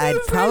 and I'd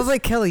probably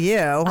kill you.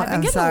 I've been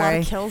I'm getting a lot sorry.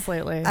 of kills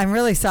lately. I'm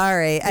really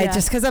sorry. Yeah.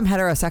 Just because I'm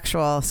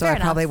heterosexual, so Fair I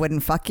probably enough.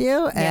 wouldn't fuck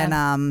you.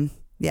 And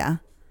yeah.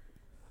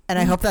 And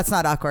I hope that's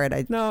not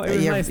awkward. No, it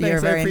was you're, nice. You're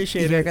Thanks. I very,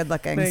 appreciate you're it. good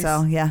looking. Thanks.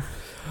 So yeah.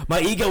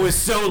 My ego was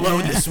so low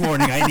this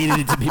morning. I needed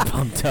it to be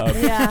pumped up.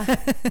 Yeah.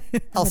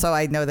 Also,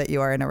 I know that you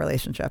are in a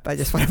relationship. I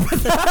just want to put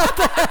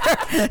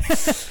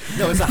that.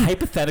 No, it's a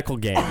hypothetical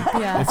game.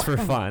 Yeah. It's for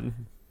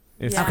fun.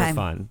 It's Yeah. for Okay.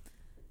 fun.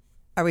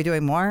 Are we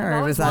doing more, I've or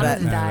always was that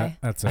wanted it? to die.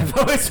 That's I've it.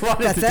 always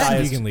wanted That's to it? die.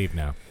 You can leave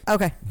now.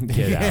 Okay.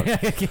 Get out.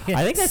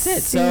 I think that's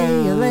it. See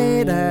So you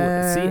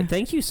later. See,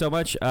 thank you so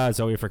much,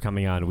 Zoe, for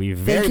coming on. We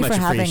very you much for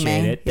having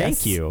appreciate me. it. Yes.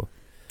 Thank you.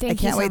 Thank I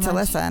can't you so wait to much.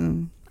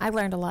 listen. I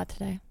learned a lot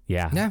today.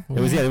 Yeah. Yeah. It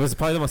was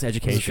probably the most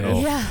educational.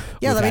 Cool. Yeah.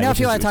 Yeah, we've let me had, know which if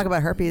you is- want to talk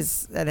about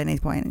herpes at any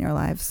point in your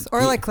lives,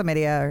 or like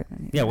chlamydia. Or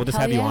Yeah, we'll just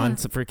Hell have you yeah. on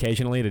for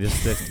occasionally to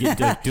just do a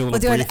little We'll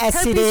do an brief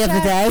STD of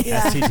the day.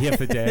 Yeah. STD of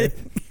the day.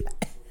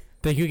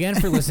 Thank you again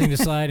for listening to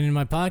Slide Into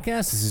My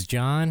Podcast. This is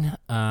John.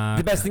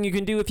 The best thing you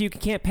can do if you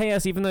can't pay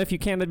us, even though if you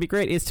can, that'd be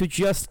great, is to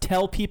just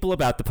tell people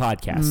about the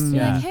podcast.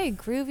 Yeah. Like, hey,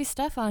 groovy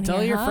stuff on Tell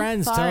here. your huh?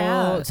 friends. Far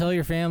out. Tell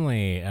your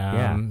family.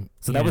 Yeah.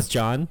 So that was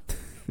John.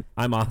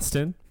 I'm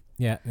Austin.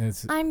 Yeah.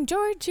 It's, I'm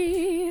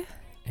Georgie.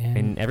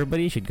 And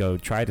everybody should go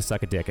try to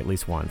suck a dick at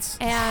least once.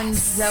 And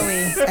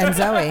Zoe. And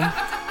Zoe.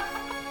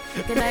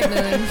 Good night, Moon.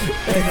 I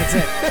think that's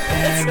it.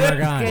 And we're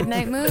gone. Good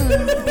night, Moon.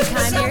 Be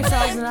kind to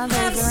yourselves and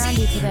others around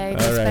you today. All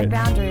Respect right.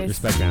 boundaries.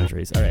 Respect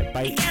boundaries. All right.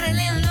 Bye. Got a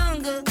little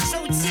longer,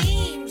 so it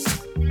seems